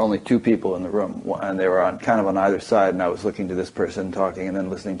there were only 2 people in the room, and they were kind of on either side, and I was looking to this person talking, and then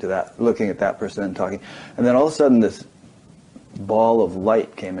looking at that person and talking, and then all of a sudden this ball of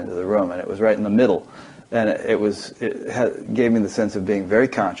light came into the room, and it was right in the middle, and it gave me the sense of being very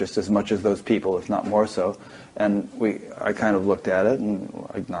conscious, as much as those people, if not more so, and I kind of looked at it and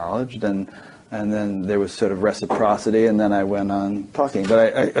acknowledged, and then there was sort of reciprocity, and then I went on talking.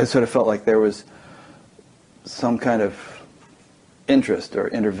 But I sort of felt like there was some kind of interest or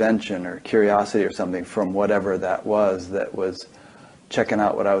intervention or curiosity or something from whatever that was checking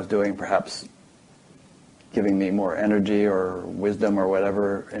out what I was doing, perhaps giving me more energy or wisdom or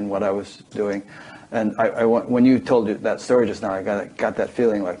whatever in what I was doing. And when you told that story just now, I got that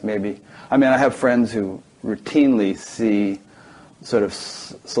feeling like maybe, I mean, I have friends who routinely see sort of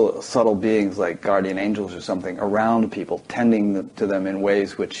subtle beings like guardian angels or something around people, tending to them in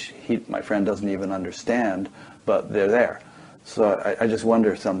ways which my friend doesn't even understand, but they're there. So I just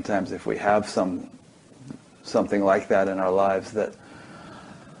wonder sometimes if we have something like that in our lives that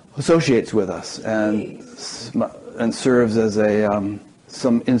associates with us and serves as a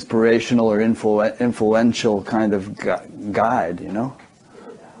some inspirational or influential kind of guide, you know?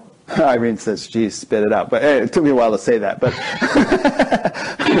 Irene says, geez, spit it out. But hey, it took me a while to say that, but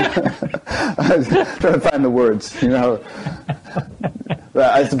I was trying to find the words, you know.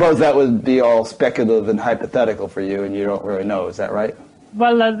 But I suppose that would be all speculative and hypothetical for you, and you don't really know. Is that right?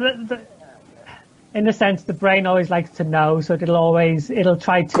 Well, in a sense, the brain always likes to know, so it'll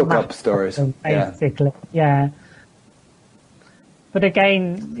try to cook up stories, basically. Yeah. But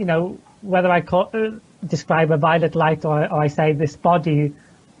again, you know, whether I describe a violet light or I say this body,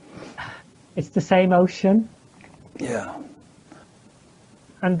 it's the same ocean. Yeah.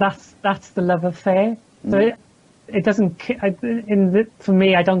 And that's the love affair. So it doesn't. For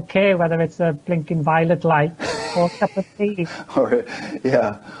me, I don't care whether it's a blinking violet light or a cup of tea. or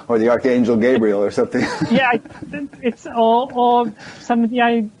the Archangel Gabriel or something. Yeah, it's or somebody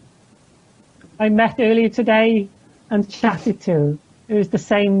I met earlier today and chatted to. It was the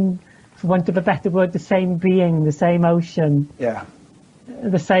same, for want of a better word, the same being, the same ocean. Yeah.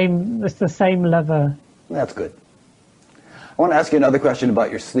 It's the same lover. That's good. I want to ask you another question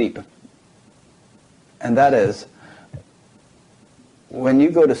about your sleep. And that is, when you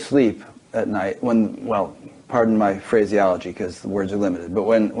go to sleep at night, pardon my phraseology because the words are limited, but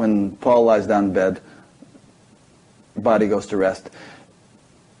when Paul lies down in bed, body goes to rest,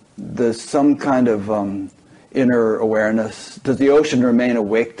 there's some kind of inner awareness. Does the ocean remain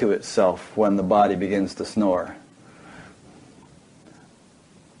awake to itself when the body begins to snore?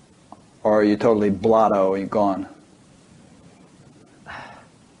 Or are you totally blotto and gone?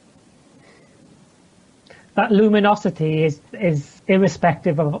 That luminosity is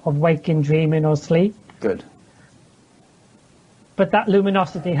irrespective of waking, dreaming, or sleep. Good. But that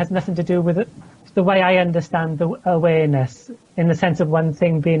luminosity has nothing to do with it. The way I understand the awareness, in the sense of one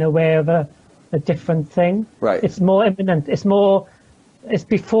thing being aware of a different thing. Right. It's more imminent. It's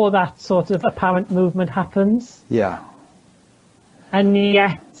before that sort of apparent movement happens. Yeah. And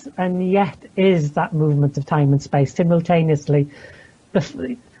yet is that movement of time and space simultaneously.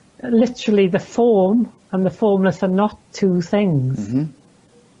 Literally, the form and the formless are not two things. Mm-hmm.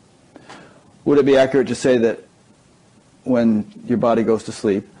 Would it be accurate to say that when your body goes to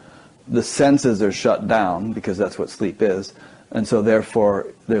sleep, the senses are shut down, because that's what sleep is, and so therefore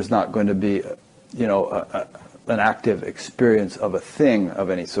there's not going to be, an active experience of a thing of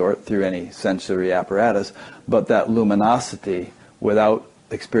any sort through any sensory apparatus, but that luminosity, without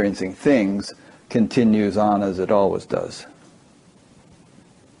experiencing things, continues on as it always does?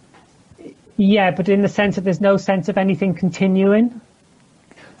 Yeah, but in the sense that there's no sense of anything continuing.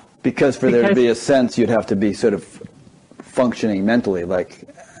 Because there to be a sense, you'd have to be sort of functioning mentally, like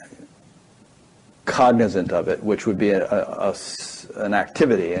cognizant of it, which would be an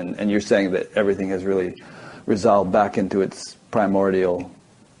activity. And you're saying that everything has really resolved back into its primordial...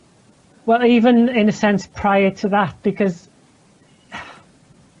 Well, even in a sense prior to that, because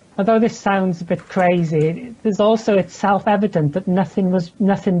although this sounds a bit crazy, there's also, it's self-evident that nothing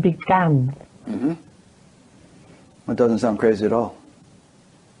began. Mm-hmm. It doesn't sound crazy at all.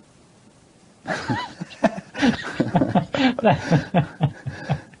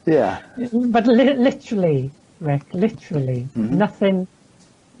 Yeah. But literally, Rick, mm-hmm.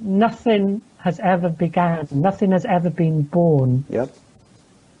 nothing has ever began. Nothing has ever been born. Yep.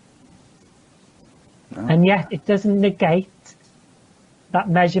 No. And yet it doesn't negate that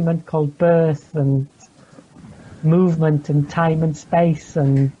measurement called birth and movement and time and space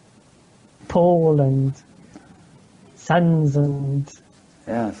and Paul and suns and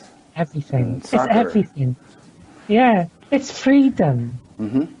yes. everything. And it's everything. Yeah, it's freedom.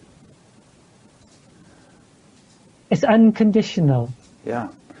 Mm-hmm. It's unconditional. Yeah,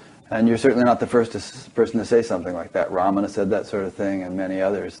 and you're certainly not the first person to say something like that. Ramana said that sort of thing, and many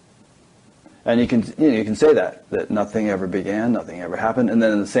others. And you can say that nothing ever began, nothing ever happened, and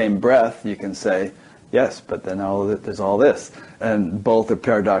then in the same breath you can say, yes, but then there's all this, and both are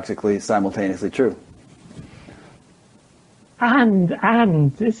paradoxically simultaneously true. And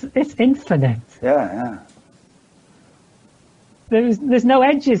it's infinite. Yeah. there's no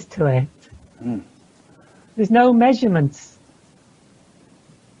edges to it. There's no measurements.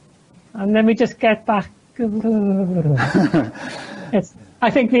 And then we just get back. I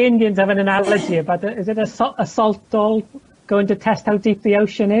think the Indians have an analogy about is it a salt doll going to test how deep the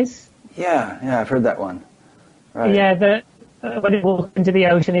ocean is? Yeah, I've heard that one. Right. Yeah, when it walks into the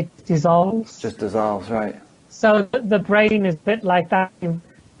ocean, it dissolves. Just dissolves, right. So the brain is a bit like that.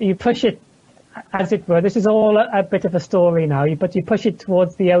 You push it, as it were. This is all a bit of a story now, but you push it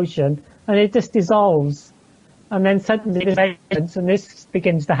towards the ocean, and it just dissolves. And then suddenly there's evidence, and this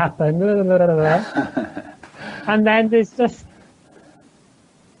begins to happen. And then there's just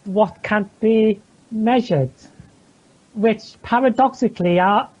what can't be measured, which paradoxically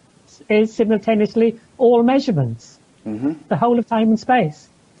is simultaneously all measurements, the whole of time and space.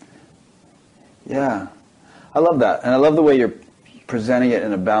 Yeah, I love that. And I love the way you're presenting it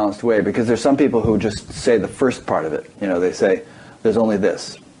in a balanced way, because there's some people who just say the first part of it. They say, there's only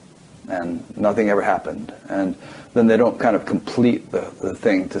this, and nothing ever happened. And then they don't kind of complete the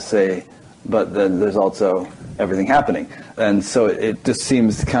thing to say, but then there's also everything happening. And so it just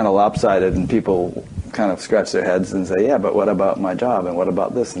seems kind of lopsided, and people kind of scratch their heads and say, yeah, but what about my job, and what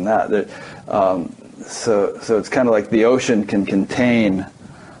about this and that? So it's kind of like the ocean can contain,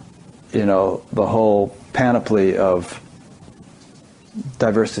 the whole panoply of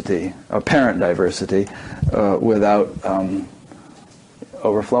diversity, apparent diversity, without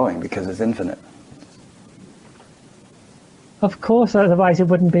overflowing, because it's infinite. Of course, otherwise it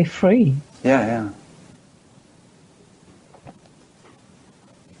wouldn't be free. Yeah.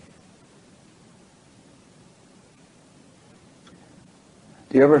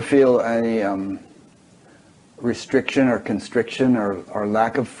 Do you ever feel any restriction or constriction or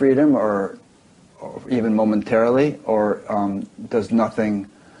lack of freedom, or even momentarily, or does nothing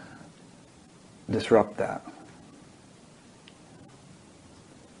disrupt that?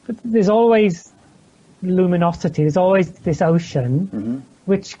 But there's always luminosity. There's always this ocean,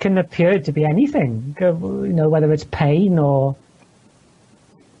 which can appear to be anything. Whether it's pain or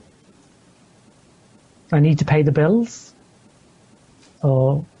I need to pay the bills,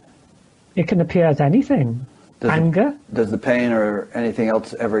 or it can appear as anything. Anger. Does the pain or anything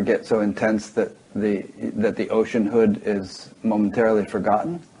else ever get so intense that the ocean hood is momentarily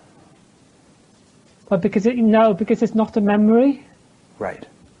forgotten? Well, because it's not a memory. Right.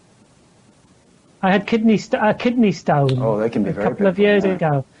 I had a kidney stone. Oh, they can be very a couple of years yeah.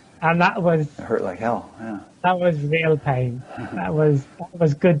 ago, and that was it hurt like hell. Yeah. That was real pain. that was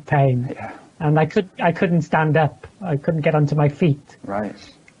good pain. Yeah. And I couldn't stand up. I couldn't get onto my feet. Right.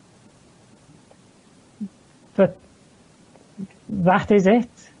 But that is it.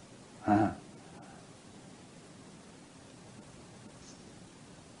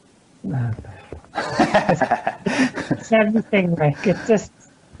 It's everything, Rick. It's just.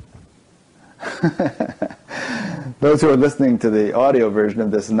 Those who are listening to the audio version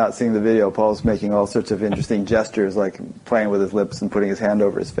of this and not seeing the video, Paul's making all sorts of interesting gestures, like playing with his lips and putting his hand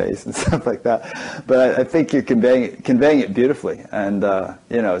over his face and stuff like that. But I think you're conveying it beautifully, and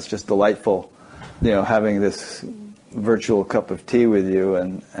it's just delightful, having this virtual cup of tea with you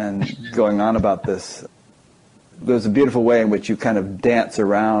and going on about this. There's a beautiful way in which you kind of dance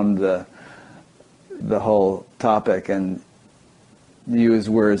around the whole topic and use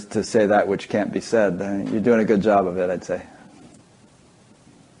words to say that which can't be said. You're doing a good job of it, I'd say.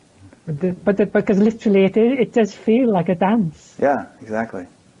 But because literally it does feel like a dance. Yeah, exactly.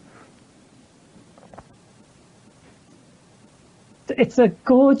 It's a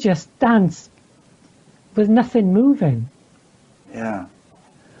gorgeous dance with nothing moving. Yeah.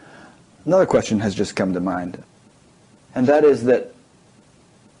 Another question has just come to mind, and that is that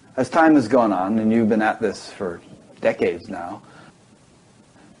as time has gone on, and you've been at this for decades now,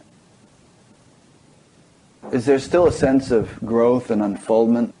 is there still a sense of growth and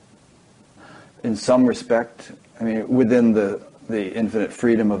unfoldment in some respect? I mean, within the infinite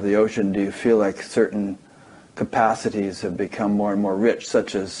freedom of the ocean, do you feel like certain capacities have become more and more rich,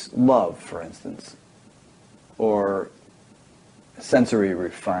 such as love, for instance, or sensory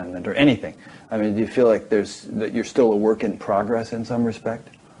refinement, or anything? I mean, do you feel like that you're still a work in progress in some respect?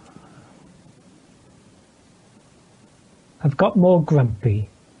 I've got more grumpy.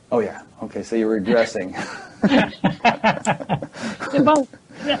 Oh yeah. Okay, so you're regressing. Well,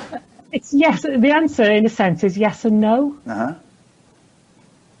 it's yes. The answer, in a sense, is yes and no.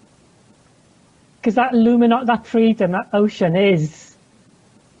 Because that freedom, that ocean is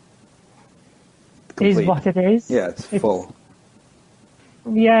Complete. what it is. Yeah, it's full.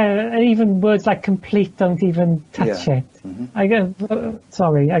 Yeah, even words like complete don't even touch it. Mm-hmm.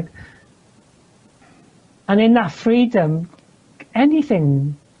 Sorry. And in that freedom,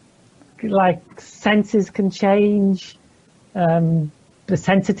 anything. Like senses can change, the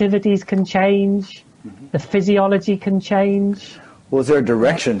sensitivities can change, the physiology can change. Well, is there a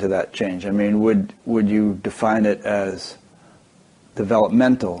direction to that change? I mean, would you define it as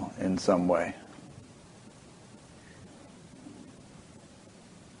developmental in some way?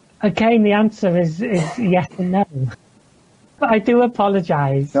 Again, the answer is yes and no. But I do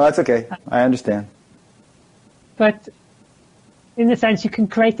apologise. No, that's okay. I understand. But in a sense, you can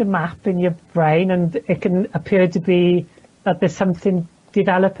create a map in your brain and it can appear to be that there's something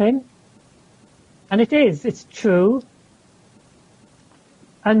developing. And it is. It's true.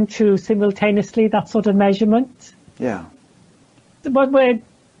 Untrue simultaneously, that sort of measurement. Yeah. What we're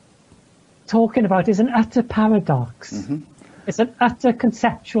talking about is an utter paradox. Mm-hmm. It's an utter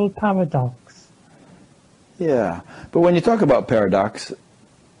conceptual paradox. Yeah. But when you talk about paradox,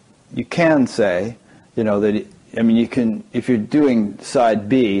 you can say, that, I mean, you can, if you're doing side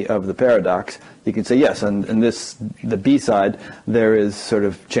B of the paradox, you can say, yes, and the B side, there is sort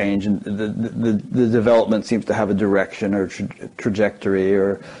of change, and the development seems to have a direction or trajectory,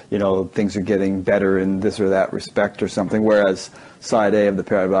 or, things are getting better in this or that respect or something, whereas side A of the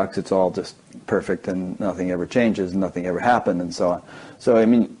paradox, it's all just perfect and nothing ever changes, nothing ever happened, and so on. So, I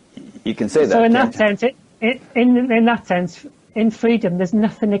mean, you can say that. So in that sense, in that sense, in freedom, there's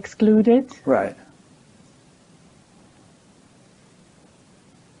nothing excluded. Right.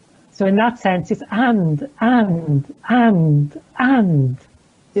 So in that sense, it's and.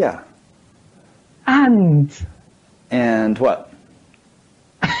 Yeah. And what?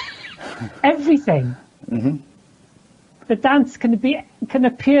 Everything. Mm-hmm. The dance can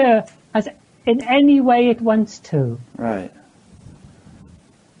appear as in any way it wants to. Right.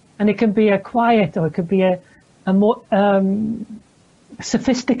 And it can be a quiet, or it could be a more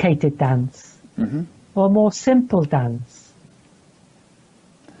sophisticated dance, mm-hmm. or a more simple dance.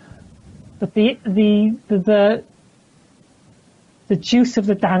 But the juice of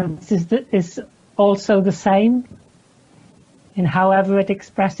the dance is also the same in however it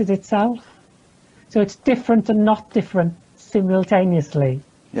expresses itself. So it's different and not different simultaneously.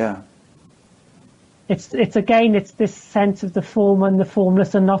 Yeah. It's this sense of the form and the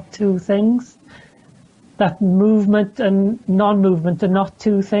formless are not two things. That movement and non-movement are not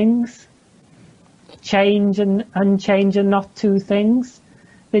two things. Change and unchange are not two things.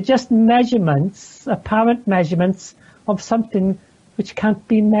 They're just measurements, apparent measurements of something which can't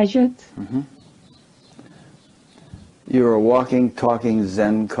be measured. Mm-hmm. You're a walking, talking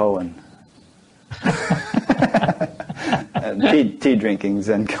Zen koan. And tea drinking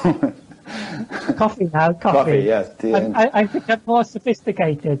Zen koan. Coffee now, coffee. Coffee, yes. I think I'm more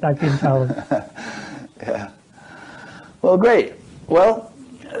sophisticated, I've been told. Yeah. Well, great. Well,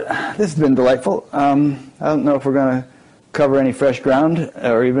 this has been delightful. I don't know if we're going to cover any fresh ground,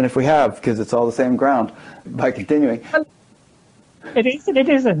 or even if we have, because it's all the same ground, by continuing. It is and it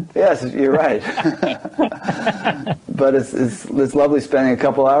isn't. Yes, you're right. But it's lovely spending a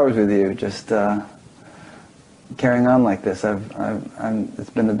couple hours with you, just carrying on like this. It's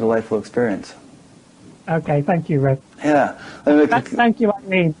been a delightful experience. Okay, thank you, Rick. Yeah. Thank you,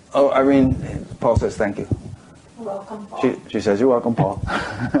 Irene. Oh, Irene, Paul says thank you. You're welcome, Paul. She says, you're welcome, Paul.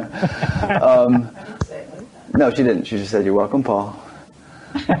 No, she didn't. She just said, you're welcome, Paul.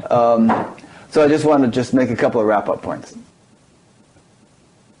 So I just wanted to make a couple of wrap-up points.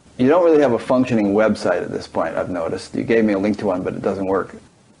 You don't really have a functioning website at this point, I've noticed. You gave me a link to one, but it doesn't work.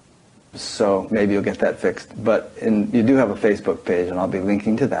 So maybe you'll get that fixed. But you do have a Facebook page, and I'll be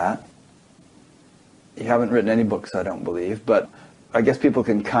linking to that. You haven't written any books, I don't believe, but I guess people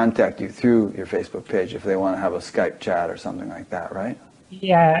can contact you through your Facebook page if they want to have a Skype chat or something like that, right?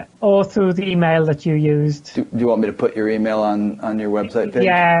 Yeah, or through the email that you used. Do you want me to put your email on your website page?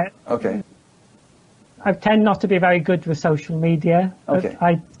 Yeah. Okay. I tend not to be very good with social media, but okay.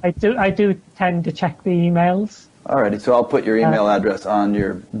 I do tend to check the emails. Alrighty, so I'll put your email address on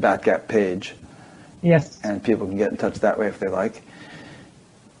your Batgap page. Yes. And people can get in touch that way if they like.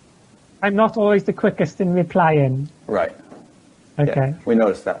 I'm not always the quickest in replying. Right. Okay. Yeah, we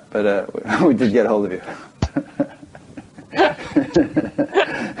noticed that, but we did get hold of you.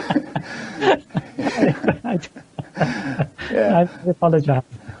 Yeah. I apologize.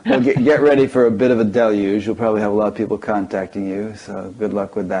 Well, get ready for a bit of a deluge. You'll probably have a lot of people contacting you, so good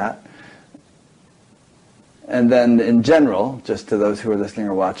luck with that. And then in general, just to those who are listening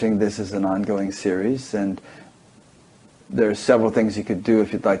or watching, this is an ongoing series, and there's several things you could do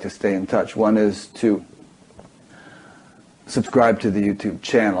if you'd like to stay in touch. One is to subscribe to the YouTube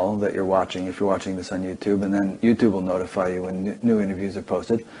channel that you're watching, if you're watching this on YouTube, and then YouTube will notify you when new interviews are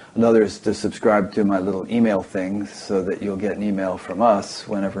posted. Another is to subscribe to my little email thing so that you'll get an email from us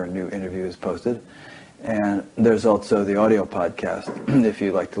whenever a new interview is posted. And there's also the audio podcast if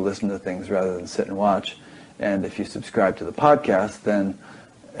you like to listen to things rather than sit and watch. And if you subscribe to the podcast, then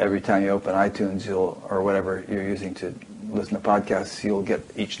every time you open iTunes or whatever you're using to listen to podcasts, you'll get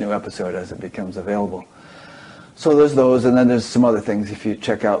each new episode as it becomes available. So there's those, and then there's some other things if you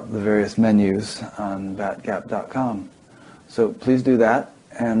check out the various menus on batgap.com. So please do that,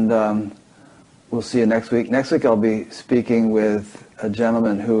 and we'll see you next week. Next week I'll be speaking with a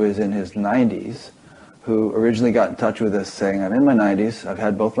gentleman who is in his 90s, who originally got in touch with us saying, I'm in my 90s, I've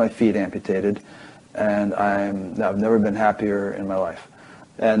had both my feet amputated, and I've never been happier in my life.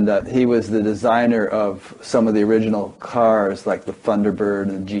 And he was the designer of some of the original cars, like the Thunderbird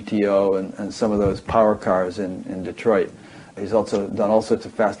and the GTO and some of those power cars in Detroit. He's also done all sorts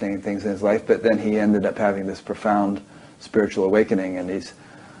of fascinating things in his life, but then he ended up having this profound spiritual awakening, and he's,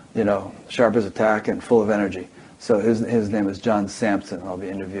 sharp as a tack and full of energy. So his name is John Sampson. I'll be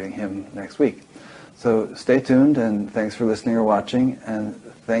interviewing him next week. So stay tuned, and thanks for listening or watching. And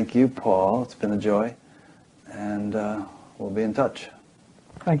thank you, Paul. It's been a joy. And we'll be in touch.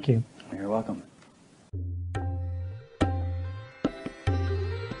 Thank you. You're welcome.